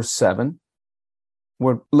 13, verse 7.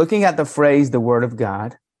 We're looking at the phrase, the word of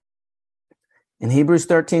God. And Hebrews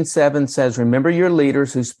 13:7 says, remember your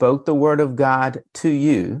leaders who spoke the word of God to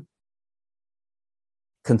you.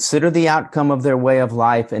 Consider the outcome of their way of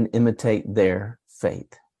life and imitate their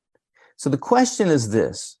faith. So the question is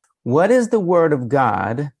this: what is the word of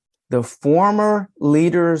God the former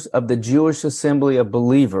leaders of the Jewish assembly of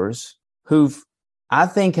believers who've, I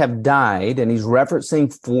think, have died, and he's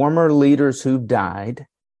referencing former leaders who've died?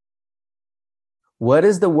 What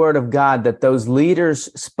is the word of God that those leaders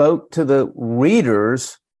spoke to the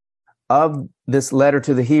readers of this letter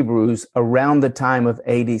to the Hebrews around the time of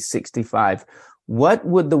AD 65? What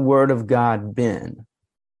would the word of God been?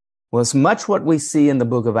 Well, it's much what we see in the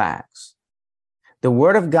book of Acts. The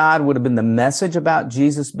word of God would have been the message about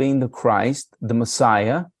Jesus being the Christ, the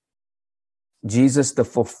Messiah, Jesus, the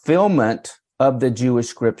fulfillment of the Jewish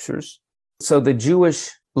scriptures. So the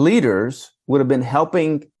Jewish leaders would have been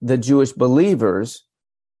helping the Jewish believers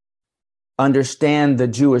understand the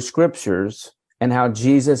Jewish scriptures and how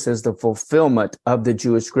Jesus is the fulfillment of the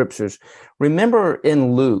Jewish scriptures. Remember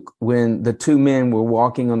in Luke when the two men were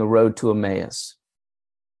walking on the road to Emmaus,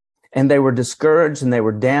 and they were discouraged and they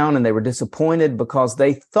were down and they were disappointed because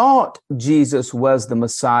they thought Jesus was the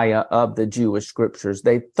Messiah of the Jewish scriptures.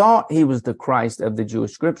 They thought he was the Christ of the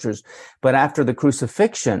Jewish scriptures. But after the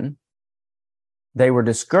crucifixion, they were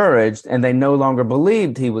discouraged and they no longer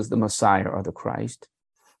believed he was the Messiah or the Christ.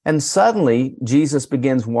 And suddenly Jesus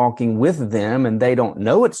begins walking with them, and they don't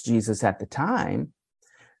know it's Jesus at the time.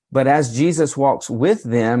 But as Jesus walks with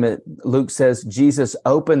them, Luke says Jesus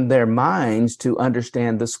opened their minds to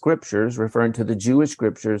understand the scriptures, referring to the Jewish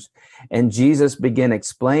scriptures, and Jesus began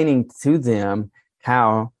explaining to them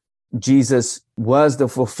how Jesus was the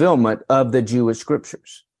fulfillment of the Jewish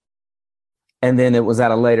scriptures. And then it was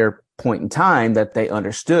at a later point in time that they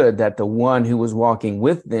understood that the one who was walking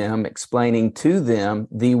with them, explaining to them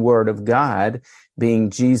the word of God, being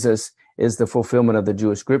Jesus, is the fulfillment of the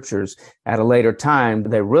Jewish scriptures. At a later time,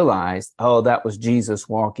 they realized, oh, that was Jesus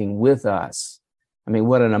walking with us. I mean,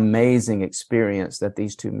 what an amazing experience that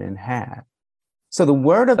these two men had. So the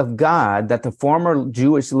word of God that the former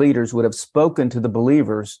Jewish leaders would have spoken to the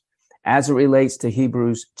believers as it relates to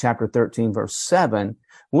Hebrews chapter 13, verse 7,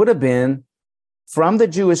 would have been from the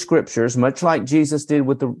Jewish scriptures, much like Jesus did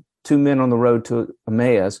with the two men on the road to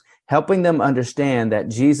Emmaus, helping them understand that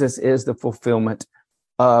Jesus is the fulfillment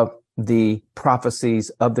of the prophecies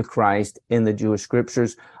of the Christ in the Jewish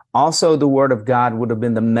scriptures. Also, the word of God would have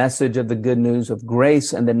been the message of the good news of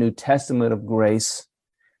grace and the New Testament of grace,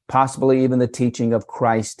 possibly even the teaching of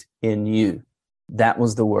Christ in you. That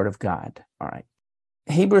was the word of God. All right.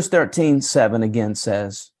 Hebrews 13:7 again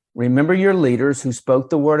says, remember your leaders who spoke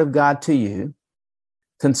the word of God to you.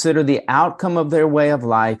 Consider the outcome of their way of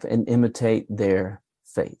life and imitate their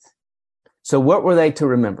faith. So what were they to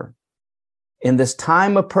remember? In this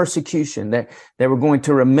time of persecution, they were going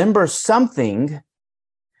to remember something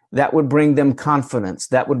that would bring them confidence,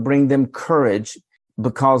 that would bring them courage,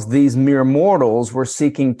 because these mere mortals were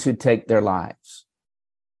seeking to take their lives.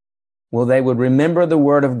 Well, they would remember the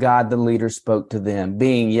word of God the leader spoke to them,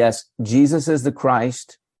 being, yes, Jesus is the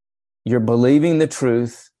Christ. You're believing the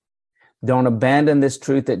truth. Don't abandon this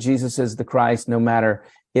truth that Jesus is the Christ, no matter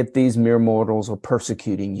if these mere mortals are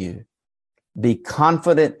persecuting you. Be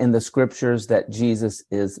confident in the scriptures that Jesus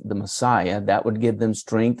is the Messiah. That would give them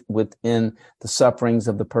strength within the sufferings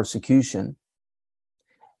of the persecution.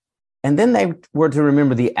 And then they were to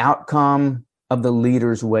remember the outcome of the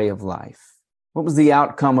leader's way of life. What was the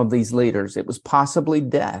outcome of these leaders? It was possibly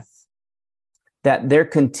death. That their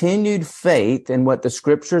continued faith in what the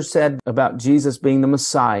scriptures said about Jesus being the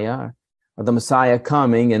Messiah, or the Messiah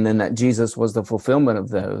coming, and then that Jesus was the fulfillment of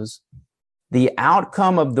those, the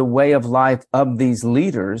outcome of the way of life of these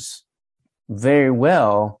leaders very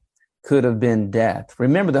well could have been death.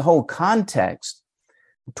 Remember, the whole context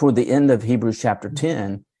toward the end of Hebrews chapter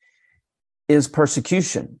 10 is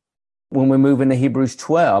persecution. When we move into Hebrews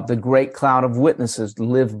 12, the great cloud of witnesses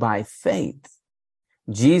live by faith.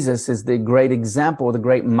 Jesus is the great example, the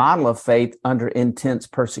great model of faith under intense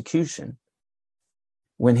persecution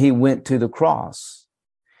when he went to the cross.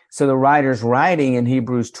 So the writer's writing in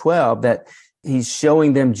Hebrews 12 that he's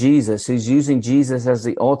showing them Jesus. He's using Jesus as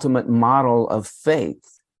the ultimate model of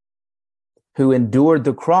faith, who endured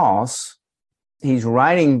the cross. He's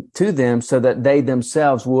writing to them so that they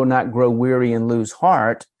themselves will not grow weary and lose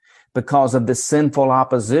heart because of the sinful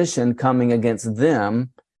opposition coming against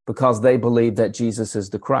them, because they believe that Jesus is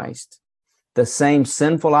the Christ. The same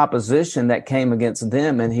sinful opposition that came against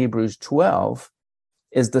them in Hebrews 12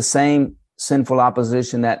 is the same sinful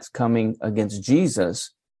opposition that's coming against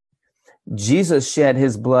Jesus. Jesus shed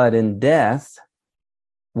his blood in death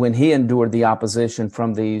when he endured the opposition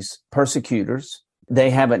from these persecutors. They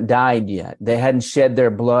haven't died yet. They hadn't shed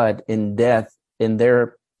their blood in death in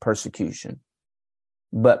their persecution.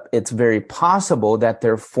 But it's very possible that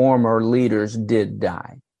their former leaders did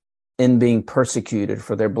die in being persecuted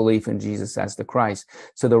for their belief in Jesus as the Christ.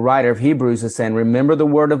 So the writer of Hebrews is saying, remember the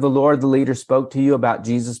word of the Lord the leader spoke to you about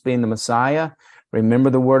Jesus being the Messiah. Remember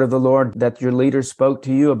the word of the Lord that your leaders spoke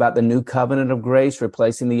to you about the new covenant of grace,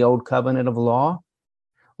 replacing the old covenant of law.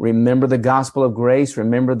 Remember the gospel of grace.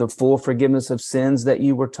 Remember the full forgiveness of sins that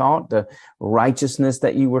you were taught, the righteousness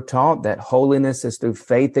that you were taught, that holiness is through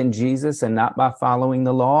faith in Jesus and not by following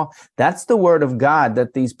the law. That's the word of God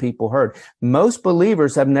that these people heard. Most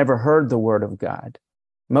believers have never heard the word of God.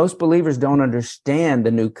 Most believers don't understand the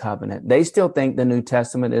new covenant. They still think the New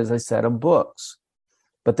Testament is a set of books.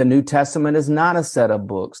 But the New Testament is not a set of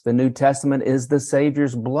books. The New Testament is the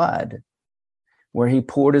Savior's blood, where he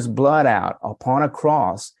poured his blood out upon a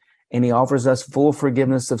cross And he offers us full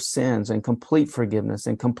forgiveness of sins and complete forgiveness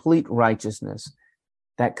and complete righteousness.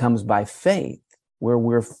 That comes by faith, where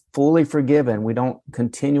we're fully forgiven. We don't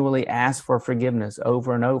continually ask for forgiveness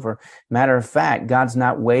over and over. Matter of fact, God's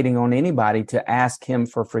not waiting on anybody to ask him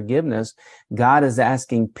for forgiveness. God is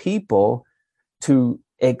asking people to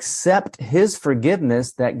accept his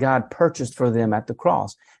forgiveness that God purchased for them at the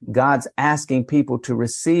cross. God's asking people to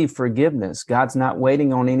receive forgiveness. God's not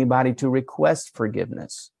waiting on anybody to request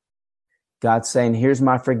forgiveness. God's saying, here's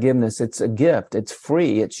my forgiveness. It's a gift. It's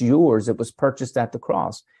free. It's yours. It was purchased at the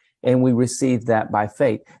cross. And we receive that by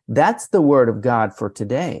faith. That's the word of God for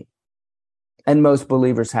today. And most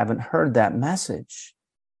believers haven't heard that message.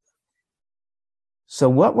 So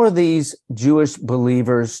what were these Jewish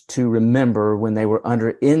believers to remember when they were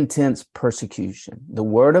under intense persecution? The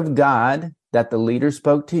word of God that the leader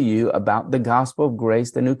spoke to you about the gospel of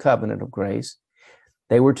grace, the new covenant of grace.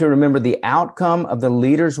 They were to remember the outcome of the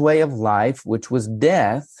leader's way of life, which was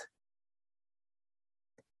death.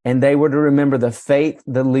 And they were to remember the faith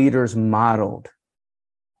the leaders modeled.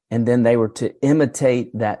 And then they were to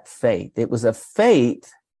imitate that faith. It was a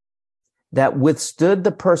faith that withstood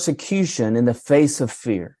the persecution in the face of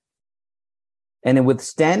fear. And in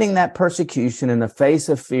withstanding that persecution in the face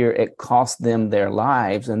of fear, it cost them their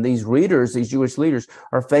lives. And these readers, these Jewish leaders,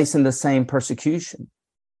 are facing the same persecution.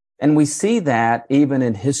 And we see that even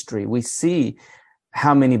in history. We see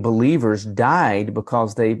how many believers died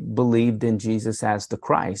because they believed in Jesus as the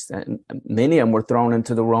Christ. And many of them were thrown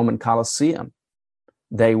into the Roman Colosseum.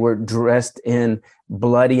 They were dressed in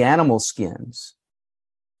bloody animal skins.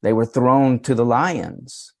 They were thrown to the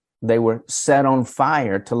lions. They were set on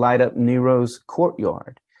fire to light up Nero's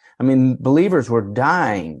courtyard. I mean, believers were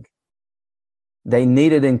dying. They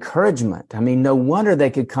needed encouragement. I mean, no wonder they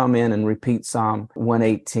could come in and repeat Psalm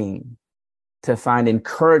 118 to find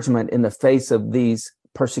encouragement in the face of these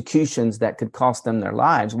persecutions that could cost them their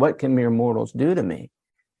lives. What can mere mortals do to me?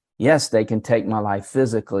 Yes, they can take my life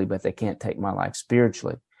physically, but they can't take my life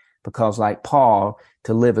spiritually. Because like Paul,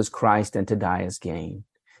 to live as Christ and to die as gain.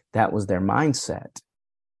 That was their mindset.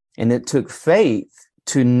 And it took faith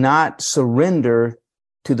to not surrender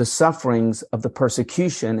to the sufferings of the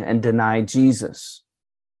persecution and deny Jesus.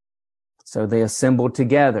 So they assembled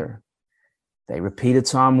together. They repeated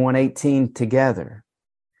Psalm 118 together.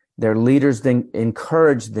 Their leaders then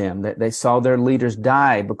encouraged them, that they saw their leaders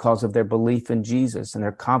die because of their belief in Jesus and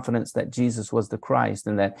their confidence that Jesus was the Christ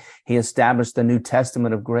and that he established the New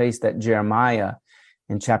Testament of grace that Jeremiah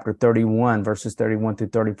in chapter 31, verses 31 through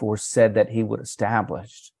 34 said that he would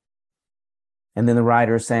establish. And then the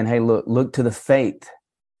writer is saying, hey, look to the faith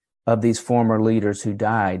of these former leaders who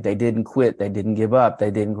died. They didn't quit. They didn't give up.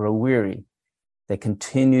 They didn't grow weary. They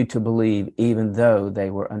continued to believe even though they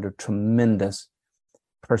were under tremendous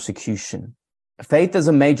persecution. Faith is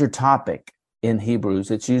a major topic in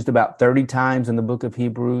Hebrews. It's used about 30 times in the book of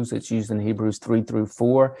Hebrews. It's used in Hebrews 3 through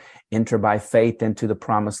 4, enter by faith into the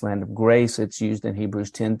promised land of grace. It's used in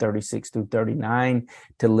Hebrews 10, 36 through 39,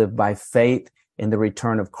 to live by faith in the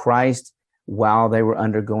return of Christ while they were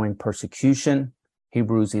undergoing persecution.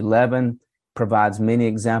 Hebrews 11 provides many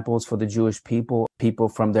examples for the Jewish people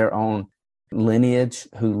from their own lineage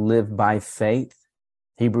who live by faith.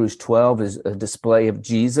 Hebrews 12 is a display of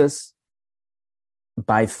Jesus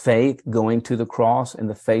by faith going to the cross in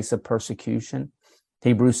the face of persecution.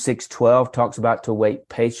 Hebrews 6:12 talks about to wait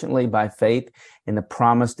patiently by faith in the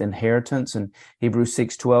promised inheritance. And Hebrews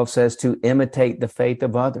 6:12 says to imitate the faith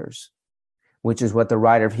of others, which is what the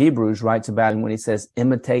writer of Hebrews writes about when he says,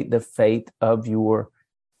 imitate the faith of your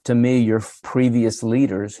previous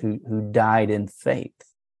leaders who died in faith,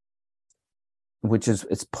 which is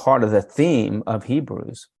it's part of the theme of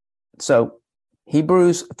Hebrews. So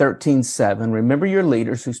Hebrews 13:7, remember your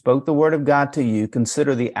leaders who spoke the word of God to you,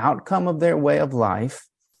 consider the outcome of their way of life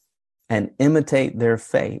and imitate their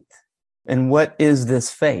faith. And what is this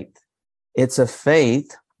faith? It's a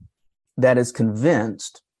faith that is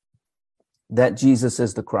convinced that Jesus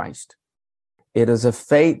is the Christ. It is a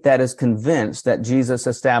faith that is convinced that Jesus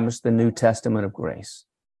established the New Testament of grace.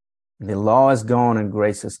 The law is gone and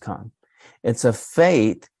grace has come. It's a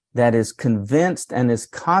faith that is convinced and is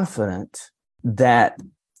confident that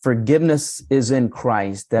forgiveness is in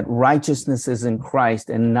Christ, that righteousness is in Christ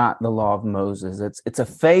and not the law of Moses. It's a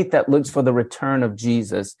faith that looks for the return of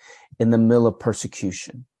Jesus in the middle of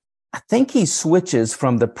persecution. I think he switches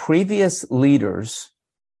from the previous leaders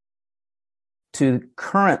to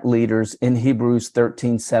current leaders in Hebrews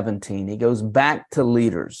 13:17. He goes back to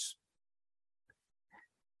leaders.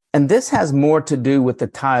 And this has more to do with the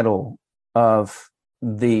title of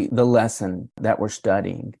the lesson that we're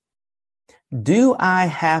studying. Do I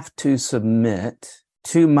have to submit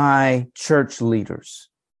to my church leaders?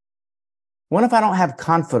 What if I don't have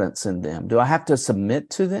confidence in them? Do I have to submit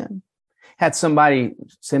to them? Had somebody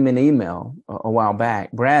send me an email a while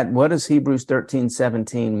back. Brad, what does Hebrews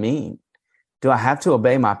 13:17 mean? Do I have to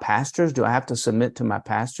obey my pastors? Do I have to submit to my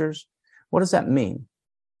pastors? What does that mean?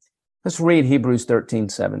 Let's read Hebrews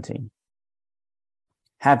 13:17.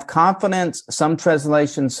 Have confidence. Some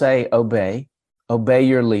translations say obey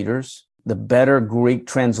your leaders. The better Greek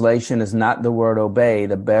translation is not the word obey.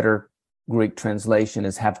 The better Greek translation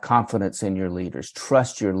is have confidence in your leaders.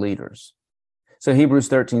 Trust your leaders. So Hebrews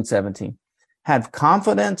 13:17. Have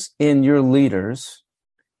confidence in your leaders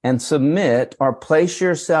and submit or place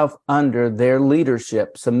yourself under their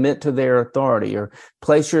leadership. Submit to their authority or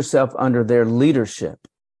place yourself under their leadership,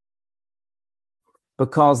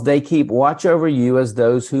 because they keep watch over you as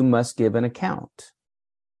those who must give an account.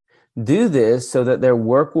 Do this so that their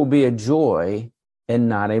work will be a joy and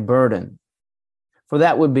not a burden, for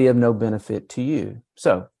that would be of no benefit to you.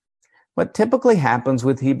 So what typically happens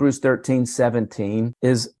with Hebrews 13:17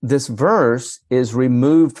 is this verse is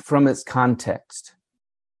removed from its context.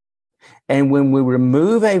 And when we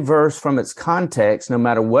remove a verse from its context, no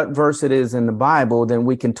matter what verse it is in the Bible, then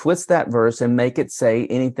we can twist that verse and make it say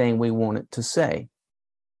anything we want it to say.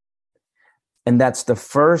 And that's the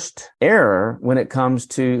first error when it comes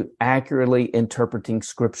to accurately interpreting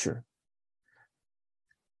Scripture.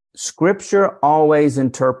 Scripture always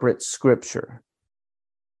interprets Scripture.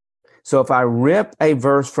 So if I rip a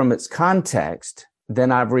verse from its context,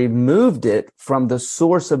 then I've removed it from the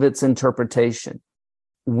source of its interpretation.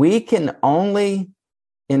 We can only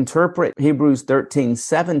interpret Hebrews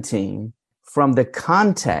 13:17 from the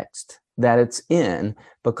context that it's in,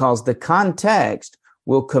 because the context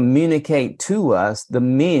will communicate to us the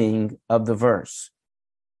meaning of the verse.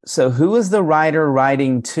 So who is the writer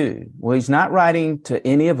writing to? Well, he's not writing to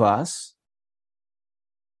any of us.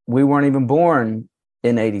 We weren't even born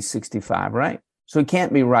in AD 65, right? So he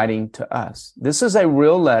can't be writing to us. This is a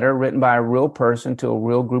real letter written by a real person to a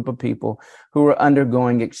real group of people who were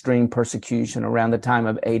undergoing extreme persecution around the time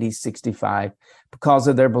of AD 65 because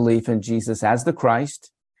of their belief in Jesus as the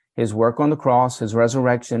Christ, his work on the cross, his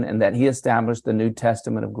resurrection, and that he established the New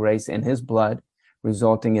Testament of grace in his blood,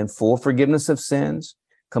 resulting in full forgiveness of sins,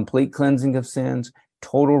 complete cleansing of sins,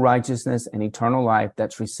 total righteousness, and eternal life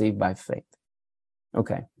that's received by faith.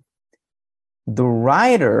 Okay. The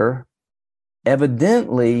writer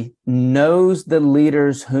evidently knows the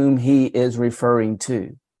leaders whom he is referring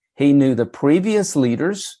to. He knew the previous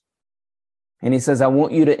leaders, and he says, I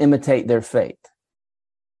want you to imitate their faith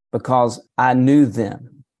because I knew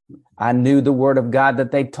them. I knew the word of God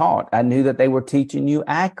that they taught. I knew that they were teaching you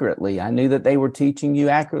accurately. I knew that they were teaching you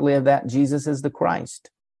accurately of that Jesus is the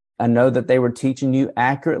Christ. I know that they were teaching you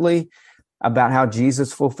accurately about how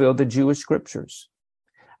Jesus fulfilled the Jewish scriptures.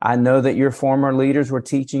 I know that your former leaders were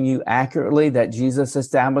teaching you accurately that Jesus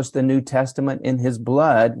established the New Testament in his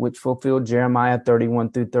blood, which fulfilled Jeremiah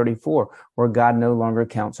 31-34, where God no longer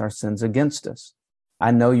counts our sins against us. I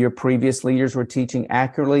know your previous leaders were teaching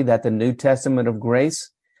accurately that the New Testament of grace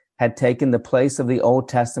had taken the place of the Old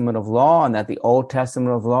Testament of law and that the Old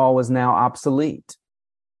Testament of law was now obsolete.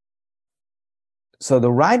 So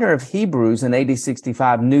the writer of Hebrews in AD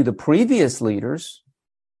 65 knew the previous leaders,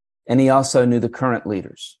 and he also knew the current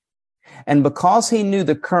leaders. And because he knew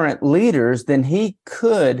the current leaders, then he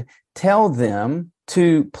could tell them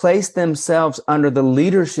to place themselves under the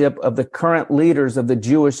leadership of the current leaders of the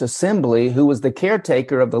Jewish assembly, who was the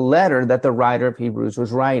caretaker of the letter that the writer of Hebrews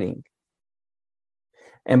was writing.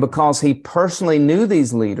 And because he personally knew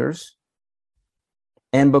these leaders,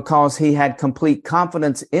 and because he had complete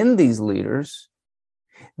confidence in these leaders,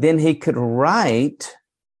 then he could write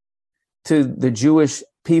to the Jewish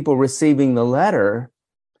people receiving the letter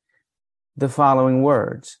the following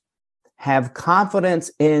words: have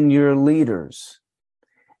confidence in your leaders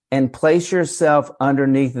and place yourself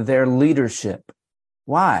underneath their leadership.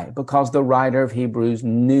 Why? Because the writer of Hebrews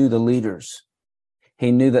knew the leaders.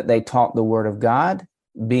 He knew that they taught the word of God,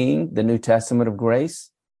 being the New Testament of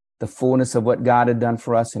grace, the fullness of what God had done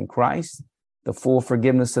for us in Christ, the full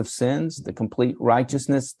forgiveness of sins, the complete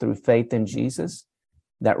righteousness through faith in Jesus.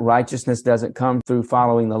 That righteousness doesn't come through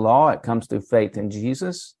following the law. It comes through faith in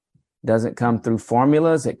Jesus. It doesn't come through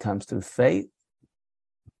formulas. It comes through faith.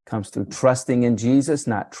 It comes through trusting in Jesus,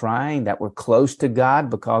 not trying, that we're close to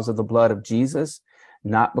God because of the blood of Jesus,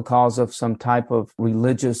 not because of some type of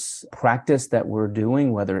religious practice that we're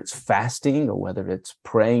doing, whether it's fasting or whether it's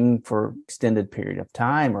praying for extended period of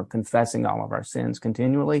time or confessing all of our sins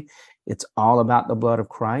continually. It's all about the blood of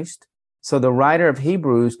Christ. So the writer of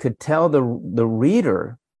Hebrews could tell the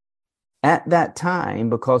reader at that time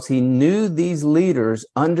because he knew these leaders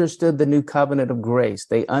understood the new covenant of grace.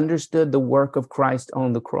 They understood the work of Christ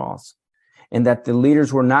on the cross, and that the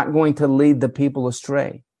leaders were not going to lead the people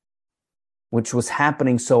astray, which was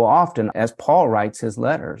happening so often as Paul writes his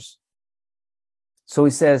letters. So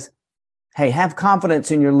he says, hey, have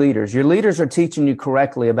confidence in your leaders. Your leaders are teaching you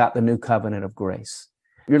correctly about the new covenant of grace.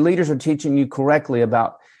 Your leaders are teaching you correctly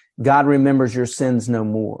about God remembers your sins no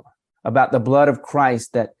more, about the blood of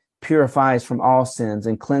Christ that purifies from all sins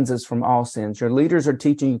and cleanses from all sins. Your leaders are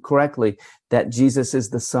teaching you correctly that Jesus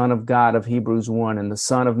is the Son of God of Hebrews 1 and the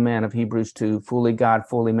Son of Man of Hebrews 2, fully God,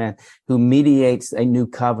 fully man, who mediates a new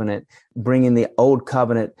covenant, bringing the old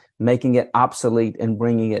covenant, making it obsolete and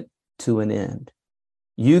bringing it to an end.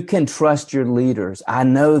 You can trust your leaders. I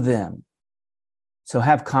know them. So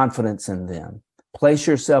have confidence in them. Place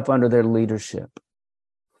yourself under their leadership,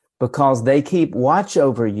 because they keep watch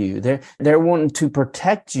over you. They're wanting to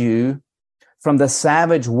protect you from the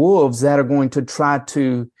savage wolves that are going to try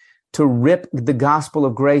to rip the gospel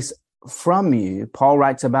of grace from you. Paul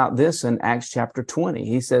writes about this in Acts chapter 20.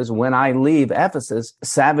 He says, when I leave Ephesus,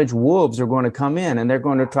 savage wolves are going to come in and they're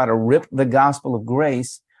going to try to rip the gospel of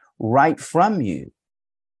grace right from you.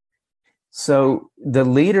 So the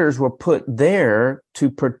leaders were put there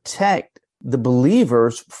to protect the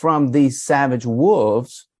believers from these savage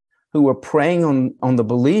wolves who were preying on the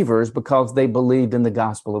believers because they believed in the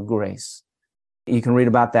gospel of grace. You can read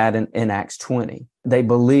about that in Acts 20. They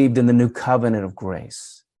believed in the new covenant of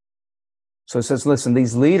grace. So it says, listen,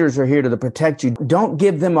 these leaders are here to protect you. Don't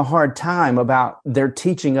give them a hard time about their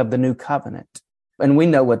teaching of the new covenant. And we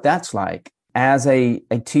know what that's like. As a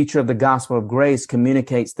teacher of the gospel of grace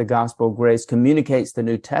communicates the gospel of grace, communicates the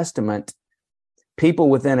New Testament, people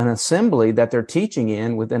within an assembly that they're teaching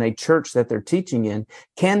in, within a church that they're teaching in,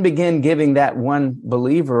 can begin giving that one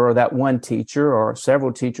believer or that one teacher or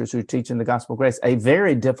several teachers who are teaching the gospel of grace a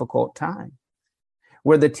very difficult time,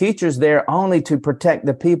 where the teacher's there only to protect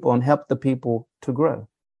the people and help the people to grow.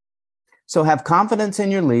 So have confidence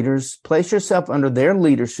in your leaders, place yourself under their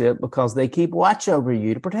leadership because they keep watch over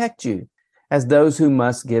you to protect you as those who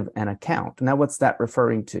must give an account. Now, what's that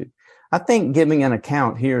referring to? I think giving an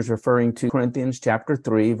account here is referring to Corinthians chapter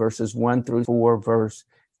 3, verses 1 through 4, verse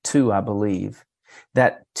 2, I believe,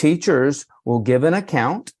 that teachers will give an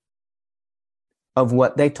account of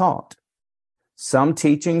what they taught. Some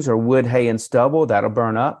teachings are wood, hay, and stubble that'll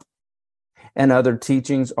burn up, and other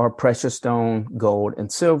teachings are precious stone, gold,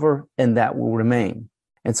 and silver, and that will remain.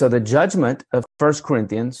 And so the judgment of 1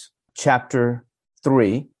 Corinthians chapter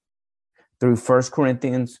 3 through 1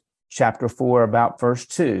 Corinthians chapter 4, about verse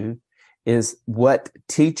 2, is what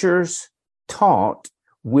teachers taught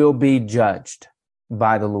will be judged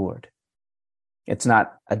by the Lord. It's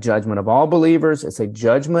not a judgment of all believers. It's a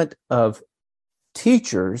judgment of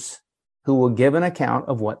teachers who will give an account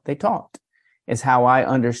of what they taught, is how I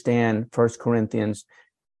understand 1 Corinthians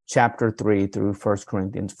chapter 3 through 1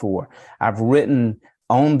 Corinthians 4. I've written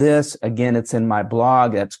on this. Again, it's in my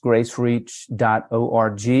blog. That's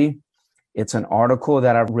gracereach.org. It's an article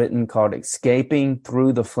that I've written called Escaping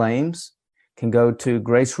Through the Flames. You can go to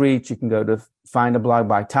Grace Reach. You can go to find a blog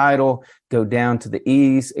by title, go down to the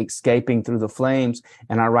E's, Escaping Through the Flames.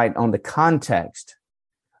 And I write on the context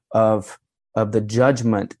of the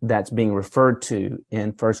judgment that's being referred to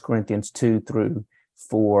in 1 Corinthians 2 through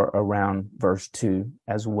 4 around verse 2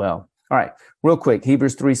 as well. All right, real quick,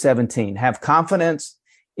 Hebrews 3:17. Have confidence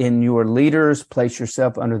in your leaders. Place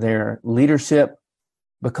yourself under their leadership,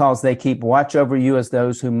 because they keep watch over you as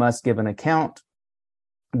those who must give an account.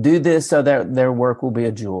 Do this so that their work will be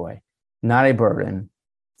a joy, not a burden,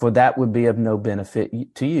 for that would be of no benefit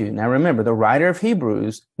to you. Now remember, the writer of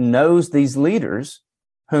Hebrews knows these leaders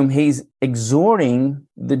whom he's exhorting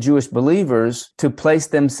the Jewish believers to place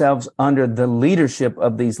themselves under the leadership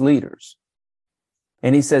of these leaders.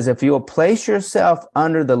 And he says, if you'll place yourself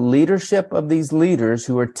under the leadership of these leaders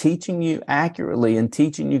who are teaching you accurately and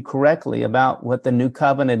teaching you correctly about what the new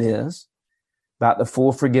covenant is, about the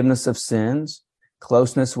full forgiveness of sins,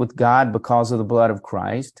 closeness with God because of the blood of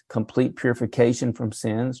Christ, complete purification from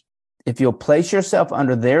sins, if you'll place yourself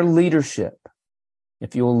under their leadership,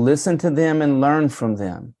 if you'll listen to them and learn from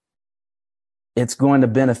them, it's going to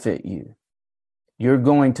benefit you. You're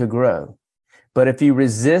going to grow. But if you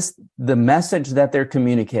resist the message that they're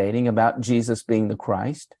communicating about Jesus being the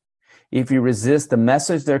Christ, if you resist the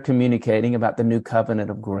message they're communicating about the new covenant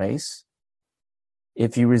of grace,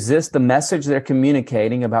 if you resist the message they're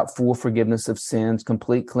communicating about full forgiveness of sins,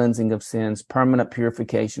 complete cleansing of sins, permanent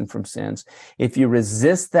purification from sins, if you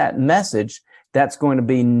resist that message, that's going to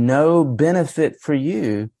be no benefit for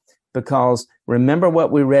you because remember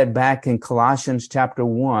what we read back in Colossians chapter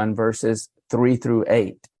 1, verses 3 through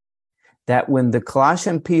 8, that when the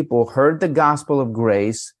Colossian people heard the gospel of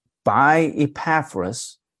grace by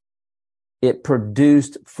Epaphras, it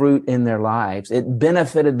produced fruit in their lives. It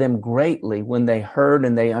benefited them greatly when they heard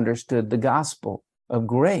and they understood the gospel of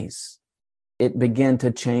grace. It began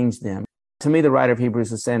to change them. To me, the writer of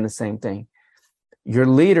Hebrews is saying the same thing. Your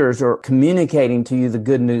leaders are communicating to you the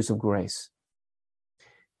good news of grace.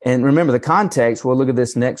 And remember the context, we'll look at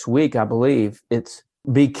this next week, I believe. It's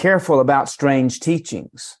be careful about strange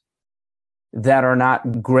teachings that are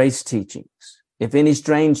not grace teachings. If any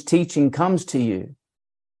strange teaching comes to you,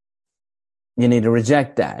 you need to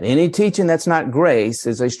reject that. Any teaching that's not grace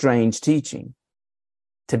is a strange teaching.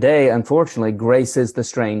 Today, unfortunately, grace is the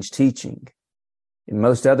strange teaching. And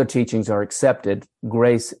most other teachings are accepted.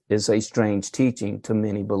 Grace is a strange teaching to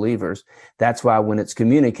many believers. That's why when it's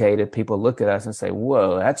communicated, people look at us and say,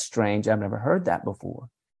 whoa, that's strange. I've never heard that before.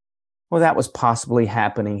 Well, that was possibly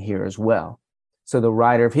happening here as well. So the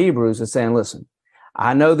writer of Hebrews is saying, listen,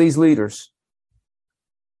 I know these leaders.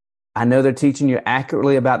 I know they're teaching you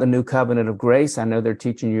accurately about the new covenant of grace. I know they're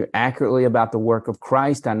teaching you accurately about the work of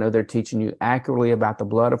Christ. I know they're teaching you accurately about the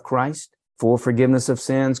blood of Christ, full forgiveness of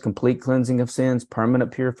sins, complete cleansing of sins,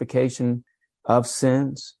 permanent purification of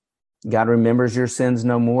sins. God remembers your sins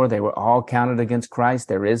no more. They were all counted against Christ.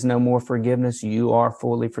 There is no more forgiveness. You are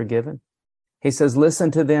fully forgiven. He says,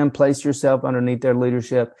 listen to them, place yourself underneath their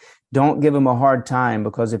leadership. Don't give them a hard time,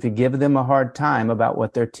 because if you give them a hard time about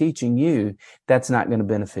what they're teaching you, that's not going to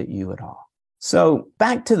benefit you at all. So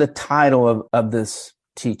back to the title of this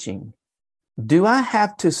teaching. Do I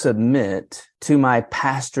have to submit to my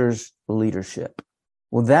pastor's leadership?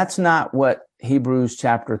 Well, that's not what Hebrews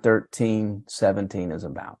chapter 13, 17 is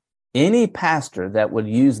about. Any pastor that would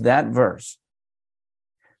use that verse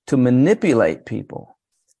to manipulate people,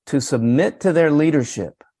 to submit to their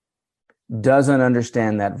leadership, doesn't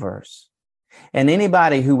understand that verse. And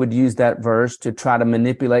anybody who would use that verse to try to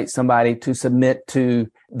manipulate somebody to submit to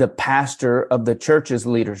the pastor of the church's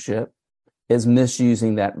leadership is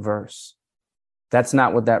misusing that verse. That's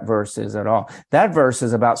not what that verse is at all. That verse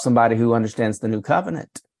is about somebody who understands the new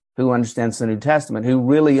covenant, who understands the New Testament, who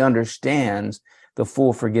really understands the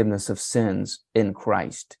full forgiveness of sins in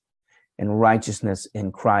Christ and righteousness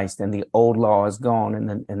in Christ. And the old law is gone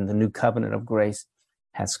and the new covenant of grace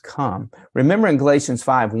has come. Remember in Galatians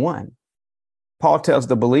 5:1, Paul tells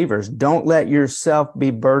the believers, don't let yourself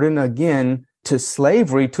be burdened again to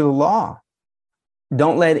slavery to the law.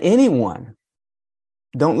 Don't let anyone,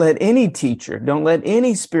 don't let any teacher, don't let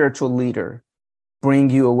any spiritual leader bring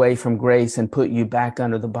you away from grace and put you back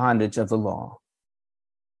under the bondage of the law.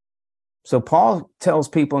 So Paul tells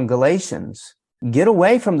people in Galatians, get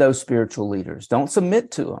away from those spiritual leaders. Don't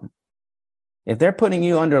submit to them. If they're putting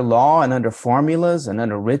you under law and under formulas and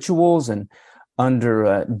under rituals and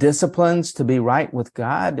under disciplines to be right with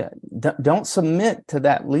God, don't submit to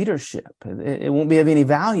that leadership. It won't be of any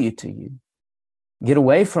value to you. Get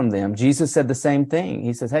away from them. Jesus said the same thing.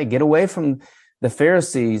 He says, hey, get away from the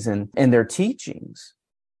Pharisees and their teachings.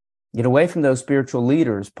 Get away from those spiritual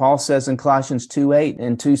leaders. Paul says in Colossians 2:8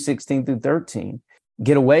 and 2:16 through 13,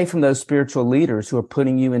 get away from those spiritual leaders who are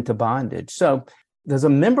putting you into bondage. So does a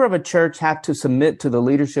member of a church have to submit to the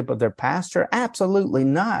leadership of their pastor? Absolutely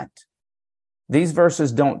not. These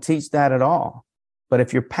verses don't teach that at all. But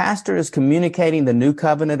if your pastor is communicating the new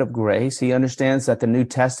covenant of grace, he understands that the New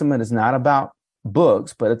Testament is not about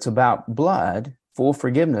books, but it's about blood, full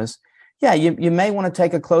forgiveness. Yeah, you may want to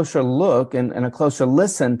take a closer look and a closer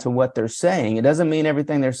listen to what they're saying. It doesn't mean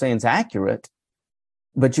everything they're saying is accurate,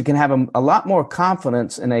 but you can have a lot more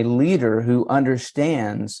confidence in a leader who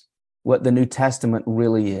understands what the New Testament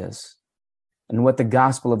really is and what the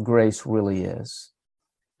gospel of grace really is.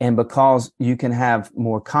 And because you can have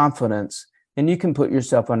more confidence and you can put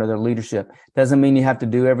yourself under their leadership, doesn't mean you have to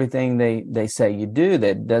do everything they say you do.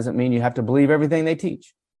 That doesn't mean you have to believe everything they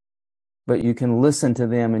teach, but you can listen to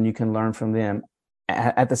them and you can learn from them.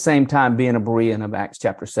 At the same time, being a Berean of Acts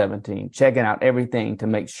chapter 17, checking out everything to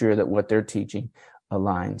make sure that what they're teaching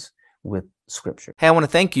aligns with Scripture. Hey, I want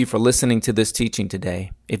to thank you for listening to this teaching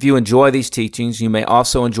today. If you enjoy these teachings, you may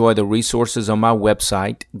also enjoy the resources on my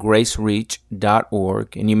website,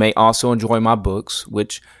 gracereach.org, and you may also enjoy my books,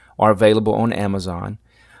 which are available on Amazon.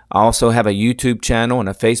 I also have a YouTube channel and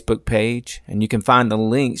a Facebook page, and you can find the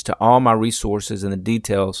links to all my resources and the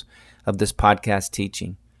details of this podcast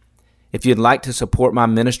teaching. If you'd like to support my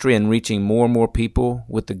ministry in reaching more and more people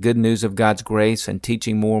with the good news of God's grace and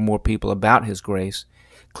teaching more and more people about His grace,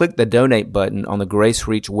 click the donate button on the Grace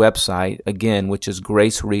Reach website, again, which is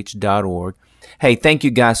gracereach.org, Hey, thank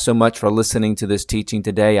you guys so much for listening to this teaching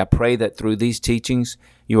today. I pray that through these teachings,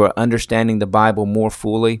 you are understanding the Bible more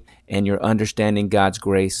fully and you're understanding God's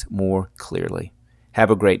grace more clearly.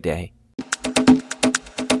 Have a great day.